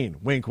what I mean.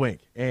 Wink, wink.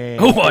 And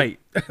white.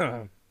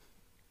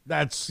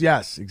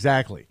 Yes,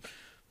 exactly.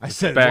 I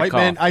said Bad white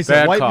cough. man. I said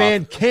Bad white cough.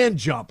 man can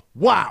jump.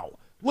 Wow.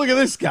 Look at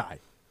this guy.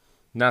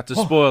 Not to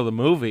spoil the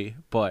movie,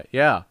 but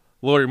yeah,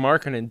 Lauri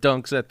Markkanen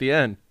dunks at the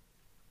end.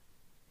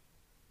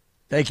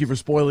 Thank you for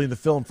spoiling the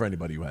film for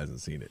anybody who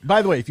hasn't seen it.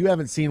 By the way, if you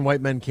haven't seen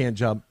White Men Can't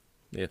Jump.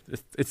 Yeah,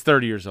 it's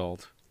 30 years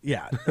old.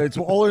 Yeah, it's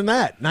older than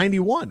that.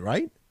 91,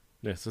 right?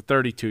 Yeah, so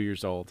 32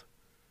 years old.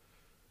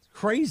 It's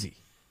crazy.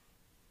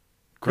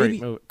 Great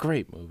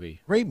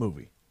movie. Great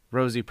movie.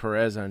 Rosie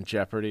Perez on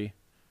Jeopardy.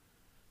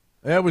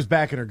 That was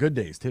back in her good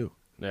days, too.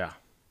 Yeah.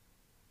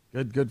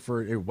 Good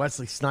for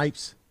Wesley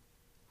Snipes.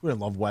 Who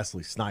didn't love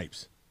Wesley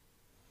Snipes?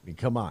 I mean,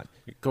 come on.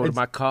 Go to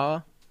my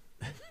car.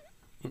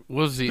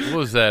 What was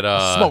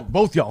that? Smoke,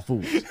 both y'all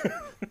fools.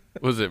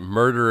 Was it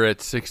Murder at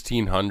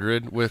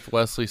 1600 with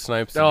Wesley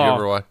Snipes? Did you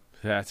ever watch?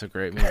 That's a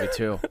great movie,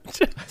 too.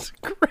 That's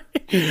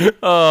great.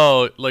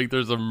 Oh, like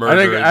there's a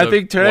murder. I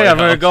think today I'm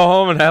going to go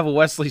home and have a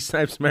Wesley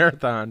Snipes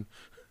marathon.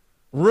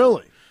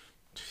 Really?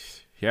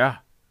 Yeah.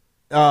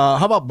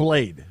 How about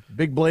Blade?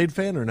 Big Blade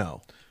fan or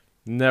no?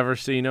 Never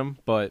seen him,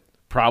 but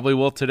probably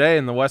will today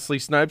in the Wesley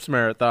Snipes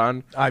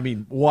marathon. I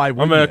mean, why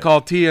wouldn't I'm going you? to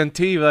call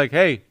TNT like,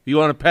 hey, you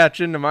want to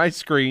patch into my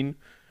screen?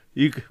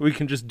 We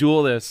can just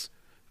duel this.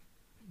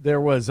 There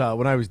was,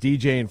 when I was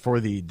DJing for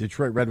the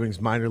Detroit Red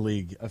Wings minor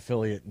league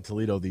affiliate in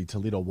Toledo, the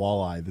Toledo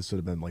Walleye, this would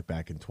have been like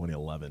back in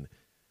 2011,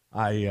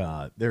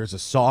 There's a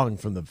song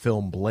from the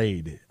film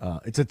Blade.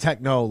 It's a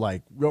techno,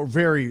 like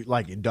very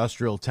like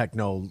industrial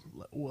techno,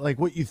 like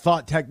what you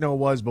thought techno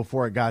was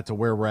before it got to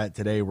where we're at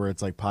today, where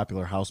it's like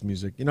popular house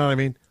music. You know what I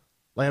mean?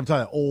 Like I'm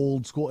talking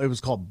old school. It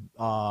was called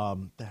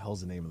the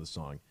hell's the name of the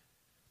song?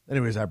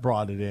 Anyways, I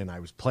brought it in. I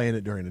was playing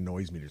it during a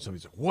noise meter.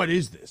 Somebody's like, "What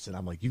is this?" And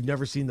I'm like, "You've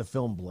never seen the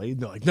film Blade?"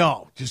 And they're like,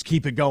 "No, just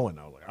keep it going."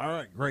 I was like, "All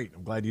right, great.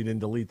 I'm glad you didn't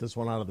delete this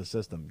one out of the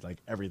system,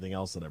 like everything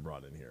else that I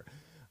brought in here."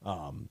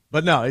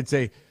 But no, it's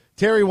a.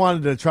 Terry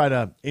wanted to try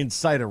to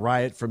incite a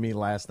riot for me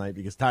last night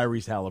because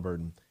Tyrese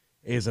Halliburton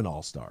is an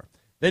all-star.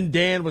 Then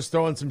Dan was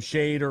throwing some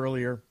shade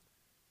earlier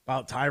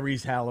about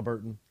Tyrese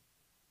Halliburton.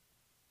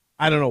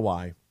 I don't know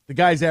why. The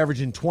guy's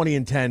averaging 20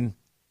 and 10,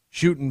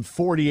 shooting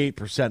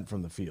 48%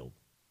 from the field.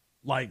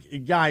 Like, the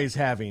guy is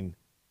having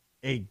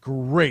a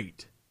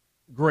great,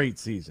 great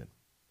season.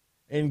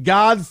 And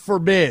God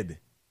forbid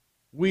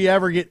we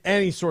ever get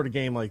any sort of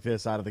game like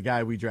this out of the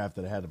guy we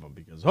drafted ahead of him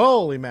because,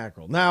 holy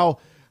mackerel. Now,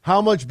 how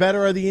much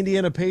better are the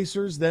Indiana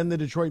Pacers than the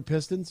Detroit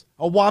Pistons?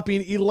 A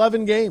whopping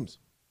 11 games.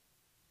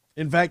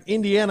 In fact,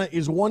 Indiana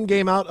is one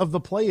game out of the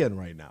play-in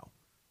right now.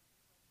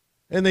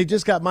 And they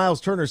just got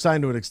Miles Turner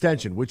signed to an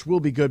extension, which will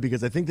be good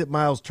because I think that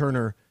Miles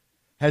Turner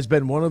has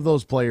been one of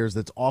those players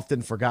that's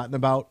often forgotten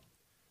about,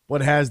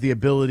 but has the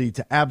ability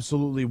to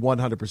absolutely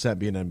 100%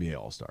 be an NBA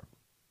All-Star.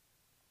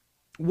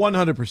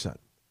 100%.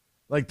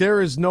 Like, there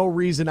is no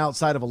reason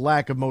outside of a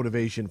lack of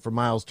motivation for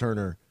Miles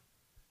Turner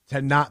to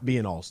not be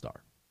an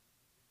All-Star.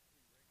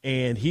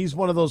 And he's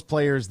one of those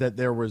players that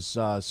there was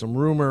some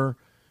rumor.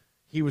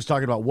 He was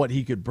talking about what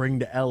he could bring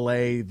to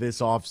L.A.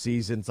 this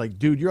offseason. It's like,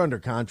 dude, you're under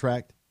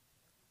contract.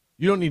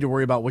 You don't need to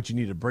worry about what you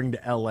need to bring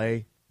to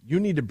L.A. You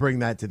need to bring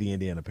that to the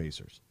Indiana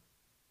Pacers.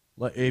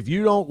 If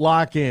you don't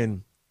lock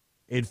in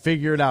and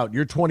figure it out,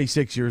 you're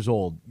 26 years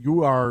old.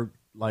 You are,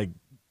 like,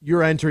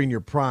 you're entering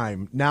your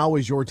prime. Now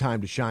is your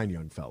time to shine,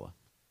 young fella.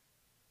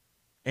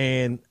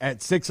 And at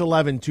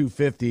 6'11",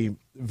 250,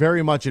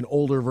 very much an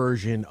older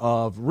version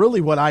of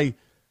really what I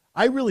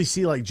really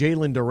see like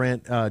Jalen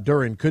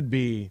Duren could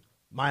be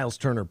Miles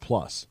Turner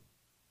plus.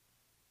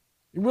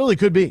 It really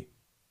could be.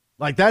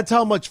 Like, that's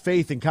how much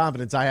faith and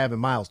confidence I have in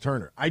Miles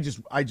Turner. I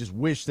just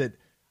wish that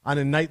on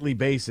a nightly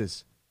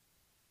basis,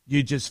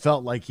 you just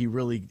felt like he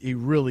really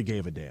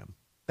gave a damn.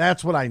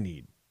 That's what I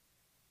need.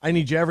 I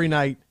need you every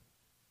night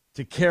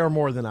to care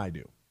more than I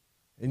do.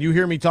 And you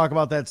hear me talk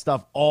about that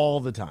stuff all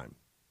the time.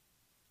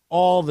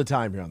 All the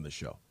time here on the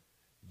show.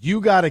 You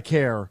got to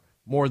care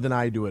more than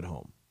I do at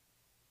home.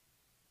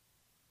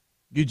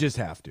 You just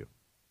have to.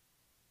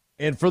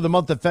 And for the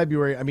month of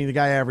February, I mean, the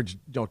guy averaged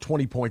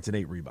 20 points and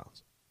 8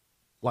 rebounds.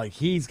 Like,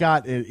 he's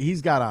got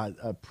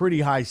a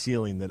pretty high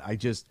ceiling that I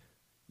just,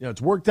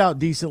 it's worked out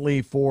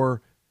decently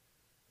for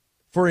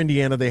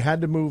Indiana. They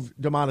had to move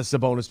Domantas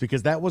Sabonis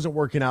because that wasn't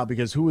working out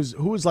because who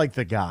was like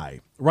the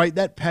guy, right?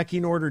 That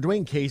pecking order.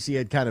 Dwayne Casey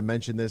had kind of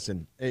mentioned this,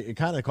 and it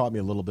kind of caught me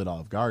a little bit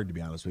off guard, to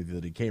be honest with you,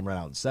 that he came right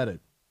out and said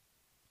it.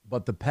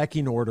 But the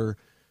pecking order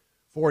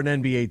for an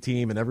NBA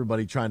team and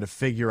everybody trying to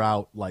figure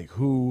out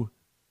whose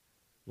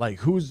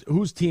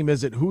team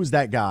is it? Who's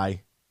that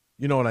guy?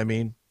 You know what I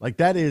mean? Like,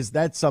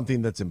 that's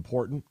something that's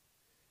important,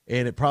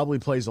 and it probably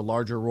plays a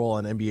larger role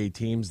on NBA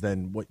teams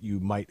than what you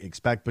might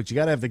expect. But you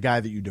got to have the guy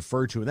that you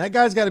defer to, and that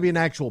guy's got to be an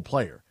actual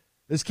player.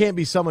 This can't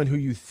be someone who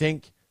you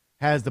think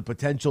has the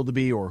potential to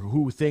be, or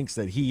who thinks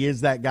that he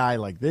is that guy.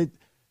 Like,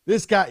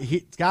 this guy,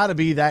 he's got to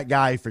be that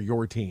guy for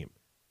your team.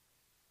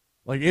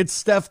 Like, it's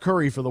Steph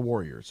Curry for the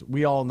Warriors.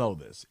 We all know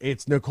this.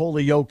 It's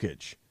Nikola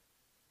Jokic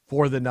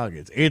for the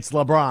Nuggets. It's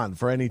LeBron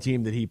for any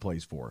team that he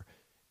plays for.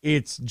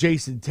 It's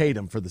Jason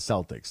Tatum for the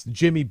Celtics.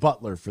 Jimmy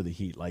Butler for the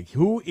Heat. Like,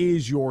 who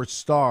is your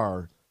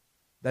star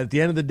that at the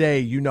end of the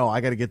day,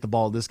 I got to get the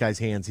ball in this guy's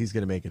hands. He's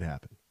going to make it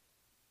happen.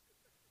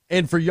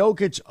 And for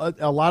Jokic,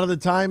 a lot of the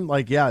time,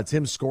 it's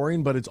him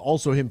scoring, but it's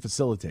also him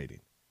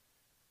facilitating.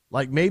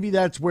 Like, maybe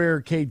that's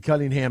where Cade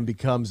Cunningham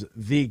becomes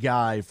the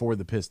guy for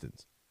the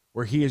Pistons,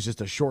 where he is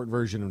just a short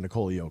version of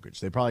Nikola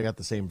Jokic. They probably got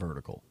the same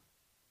vertical.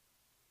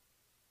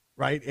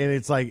 Right? And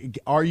it's like,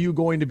 are you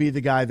going to be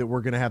the guy that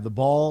we're going to have the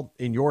ball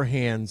in your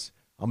hands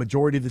a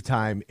majority of the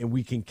time, and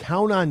we can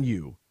count on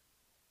you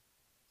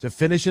to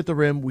finish at the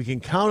rim? We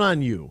can count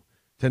on you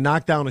to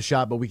knock down a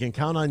shot, but we can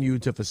count on you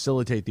to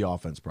facilitate the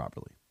offense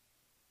properly.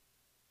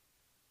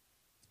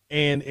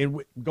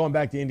 And going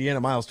back to Indiana,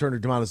 Miles Turner,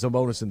 Domantas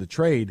Sabonis in the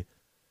trade,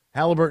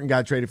 Halliburton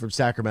got traded from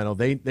Sacramento.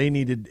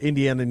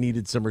 Indiana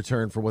needed some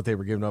return for what they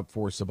were giving up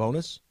for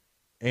Sabonis,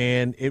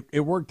 and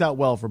it worked out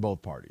well for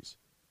both parties.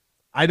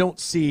 I don't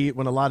see,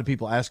 when a lot of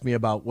people ask me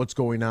about what's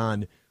going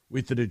on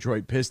with the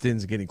Detroit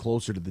Pistons getting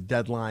closer to the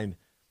deadline,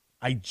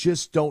 I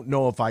just don't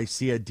know if I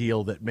see a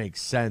deal that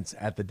makes sense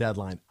at the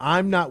deadline.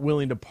 I'm not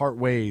willing to part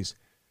ways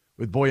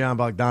with Bojan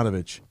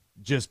Bogdanović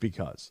just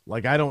because.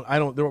 Like,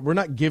 we're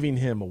not giving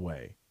him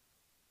away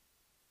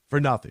for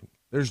nothing.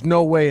 There's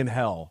no way in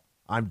hell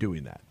I'm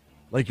doing that.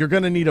 Like, you're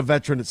going to need a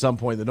veteran at some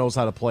point that knows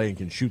how to play and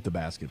can shoot the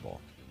basketball.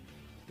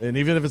 And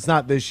even if it's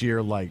not this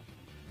year,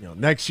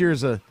 next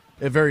year's a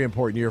a very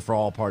important year for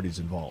all parties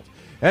involved.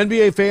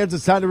 NBA fans,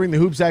 it's time to bring the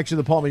hoops action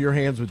to the palm of your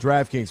hands with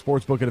DraftKings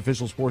Sportsbook, an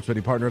official sports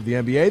betting partner of the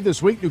NBA.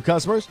 This week, new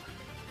customers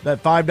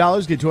bet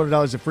 $5, get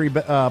 $200 of free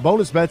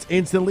bonus bets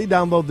instantly.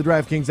 Download the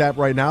DraftKings app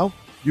right now.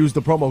 Use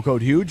the promo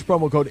code HUGE,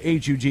 promo code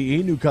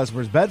HUGE. New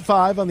customers bet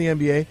 $5 on the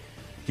NBA.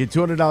 Get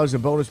 $200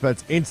 in bonus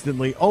bets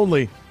instantly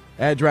only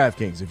at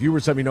DraftKings. If you or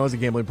somebody knows a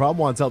gambling problem,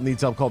 wants help,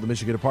 needs help, call the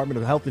Michigan Department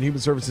of Health and Human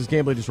Services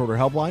Gambling Disorder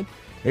Helpline,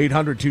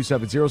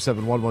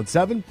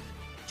 800-270-7117.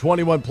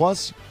 21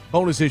 plus.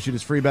 Bonus issued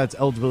is free bets.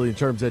 Eligibility and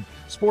terms at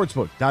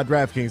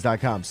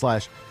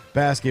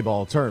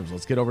sportsbook.draftkings.com/basketball terms.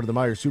 Let's get over to the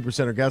Meijer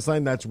Supercenter guest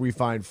line. That's where we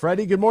find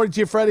Freddie. Good morning to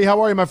you, Freddie. How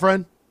are you, my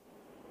friend?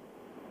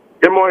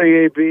 Good morning,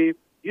 AB.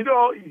 You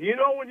know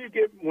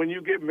when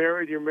you get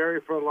married, you're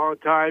married for a long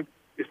time,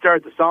 you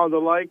start to sound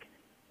alike.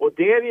 Well,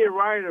 Danny and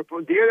Ryan I'm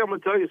going to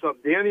tell you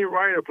something. Danny and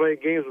Ryan are playing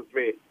games with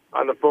me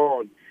on the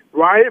phone.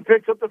 Ryan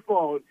picks up the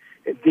phone,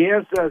 and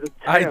Dan says it's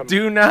Tim. I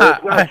do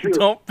not. I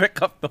don't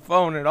pick up the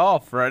phone at all,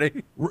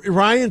 Freddie.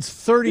 Ryan's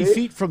 30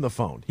 feet from the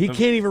phone. He can't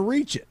even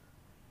reach it.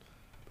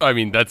 I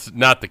mean, that's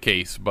not the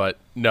case, but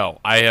no,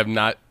 I have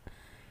not.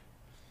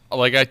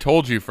 Like I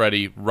told you,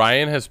 Freddie,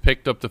 Ryan has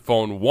picked up the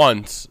phone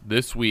once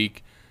this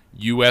week.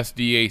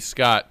 USDA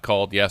Scott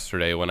called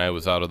yesterday when I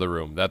was out of the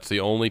room. That's the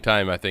only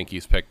time I think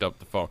he's picked up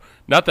the phone.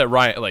 Not that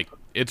Ryan,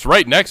 it's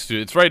right next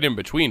to, it's right in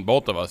between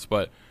both of us,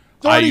 but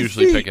I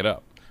usually pick it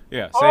up.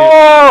 Yeah.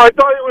 I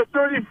thought it was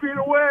 30 feet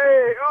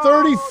away.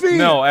 30 feet.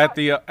 No, at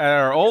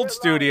our old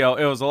studio,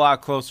 it was a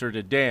lot closer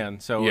to Dan,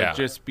 so it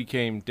just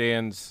became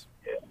Dan's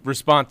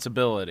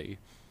responsibility.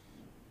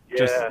 Yeah.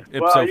 Just well,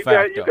 ipso you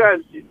facto.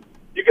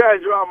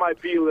 guys are on my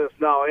B list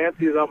now.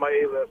 Anthony's on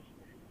my A list.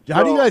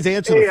 How do you guys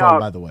answer the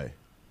phone, by the way?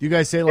 Do you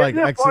guys say like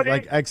Isn't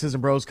it X's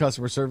and Bros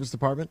customer service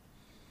department?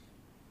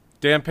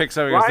 Dan picks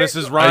up and goes, "This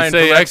is Ryan from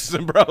X's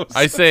and Bros."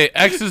 I say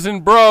X's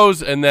and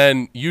Bros, and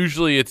then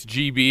usually it's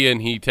GB, and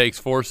he takes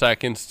 4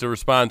 seconds to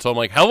respond. So I'm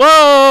like,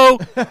 "Hello."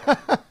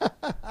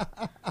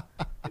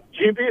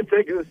 GB is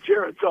taking his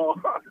chair and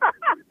all.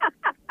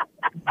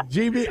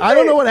 GB, I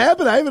don't know what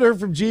happened. I haven't heard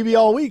from GB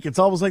all week. It's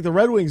almost like the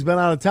Red Wings been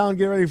out of town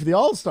getting ready for the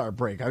All-Star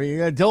break. I mean, you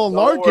got Dylan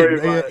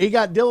Larkin. He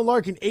got Dylan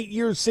Larkin 8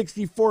 years,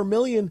 $64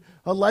 million.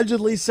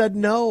 Allegedly said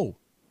no.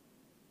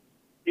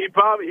 He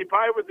probably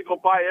went to go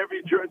buy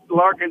every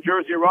Larkin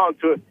jersey around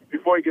to it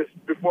before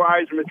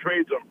Yzerman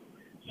trades him.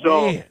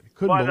 So, Man,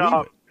 couldn't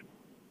believe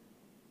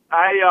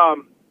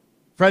it.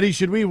 Freddie,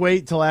 should we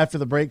wait till after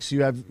the break so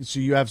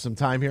you have some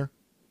time here?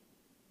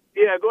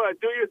 Yeah, go ahead,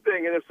 do your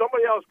thing. And if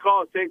somebody else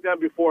calls, take them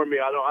before me.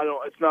 I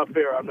don't. It's not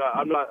fair. I'm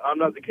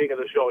not the king of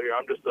the show here.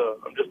 I'm just a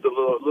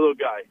little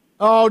guy.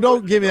 Oh,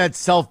 don't give me that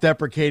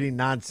self-deprecating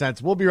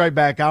nonsense. We'll be right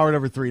back. Hour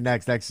number 3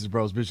 next. X's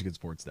Bros, Michigan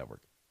Sports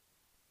Network.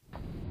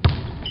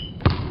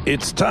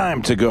 It's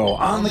time to go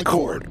on the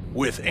court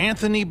with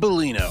Anthony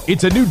Bellino.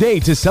 It's a new day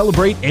to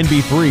celebrate and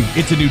be free.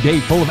 It's a new day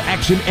full of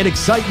action and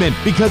excitement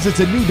because it's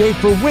a new day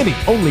for winning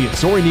only at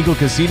Soaring Eagle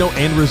Casino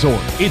and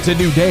Resort. It's a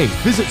new day.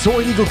 Visit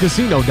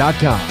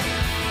SoaringEagleCasino.com.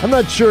 I'm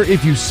not sure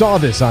if you saw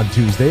this on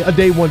Tuesday, a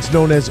day once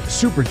known as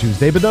Super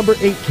Tuesday, but number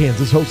 8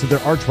 Kansas hosted their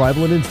arch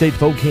rival and in-state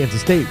foe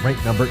Kansas State,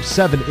 ranked number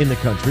 7 in the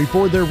country,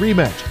 for their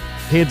rematch.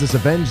 Kansas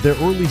avenged their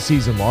early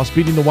season loss,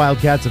 beating the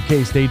Wildcats of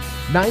K-State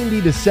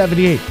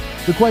 90-78.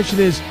 The question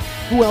is,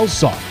 who else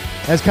saw it?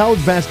 As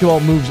college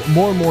basketball moves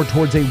more and more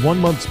towards a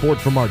one-month sport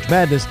for March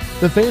Madness,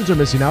 the fans are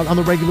missing out on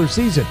the regular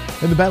season,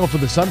 and the battle for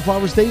the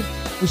Sunflower State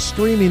was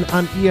streaming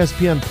on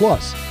ESPN+.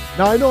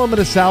 Now, I know I'm going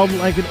to sound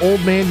like an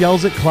old man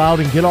yells at cloud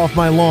and get off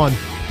my lawn,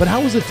 but how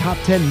is a top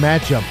 10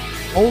 matchup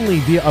only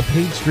via a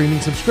paid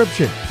streaming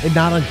subscription and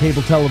not on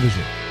cable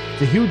television?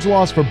 It's a huge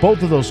loss for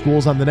both of those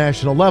schools on the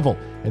national level,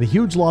 and a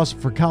huge loss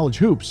for college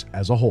hoops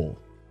as a whole.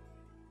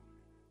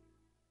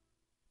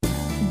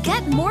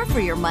 Get more for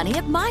your money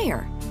at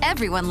Meijer.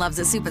 Everyone loves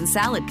a soup and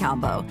salad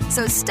combo,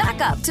 so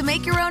stock up to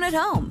make your own at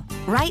home.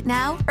 Right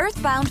now,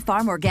 Earthbound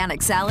Farm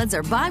Organic Salads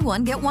are buy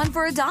one, get one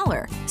for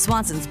 $1.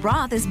 Swanson's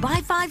Broth is buy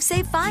 5,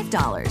 save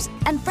 $5.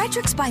 And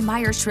Frederick's by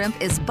Meijer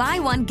Shrimp is buy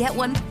one, get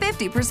one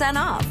 50%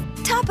 off.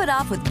 Top it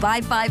off with buy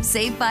 5,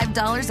 save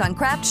 $5 on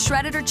Kraft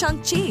shredded or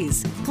chunk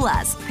cheese.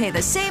 Plus, pay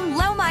the same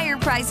low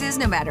Meijer prices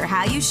no matter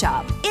how you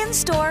shop,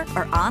 in-store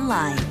or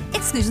online.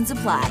 Exclusions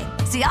apply.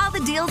 See all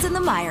the deals in the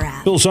Meijer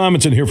app. Bill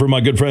Simonson here for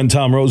my good friend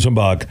Tom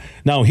Rosenbach.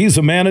 Now, he's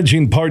a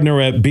managing partner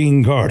at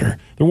Bean Carter.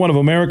 They're one of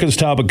America's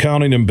top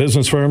accounting and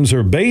business firms.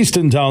 They're based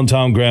in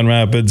downtown Grand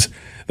Rapids.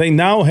 They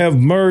now have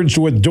merged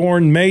with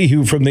Dorn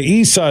Mayhew from the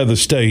east side of the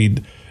state,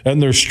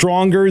 and they're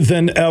stronger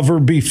than ever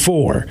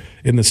before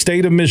in the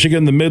state of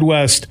Michigan, the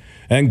Midwest,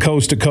 and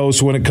coast to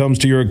coast when it comes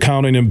to your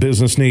accounting and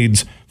business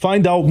needs.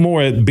 Find out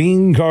more at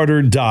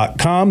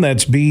beancarter.com.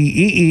 That's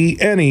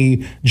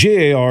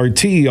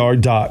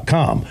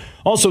BEENEGARTR.com.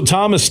 Also,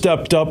 Tom has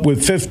stepped up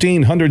with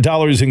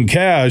 $1,500 in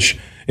cash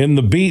in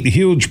the Beat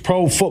Huge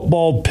Pro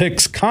Football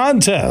Picks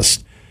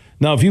contest.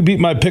 Now, if you beat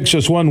my picks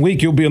just 1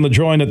 week, you'll be in the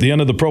drawing at the end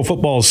of the pro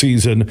football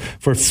season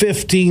for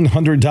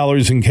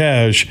 $1,500 in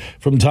cash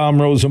from Tom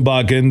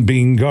Rosenbach and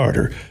Bean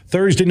Garter.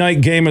 Thursday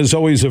night game is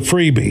always a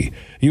freebie.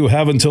 You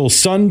have until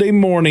Sunday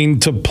morning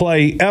to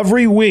play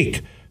every week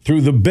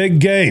through the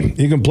big game.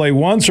 You can play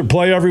once or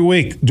play every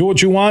week. Do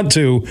what you want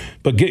to,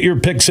 but get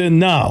your picks in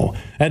now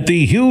at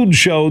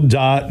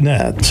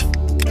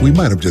thehugeshow.net. We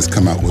might have just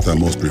come out with our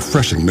most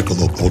refreshing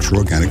Michelob Ultra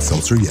Organic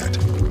Seltzer yet.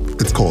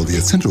 It's called the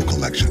Essential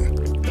Collection.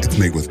 It's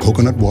made with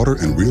coconut water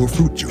and real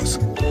fruit juice,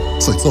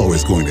 so it's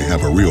always going to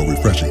have a real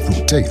refreshing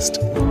fruit taste.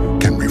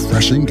 Can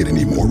refreshing get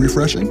any more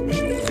refreshing?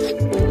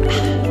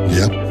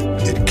 Yep,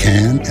 it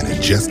can, and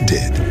it just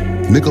did.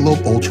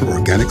 Michelob Ultra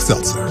Organic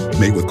Seltzer,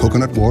 made with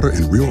coconut water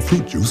and real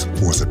fruit juice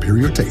for a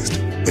superior taste.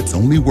 It's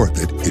only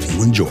worth it if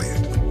you enjoy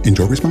it.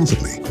 Enjoy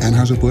responsibly.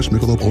 Anheuser-Busch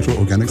Michelob Ultra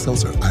Organic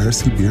Seltzer,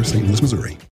 IRC Beer, St. Louis, Missouri.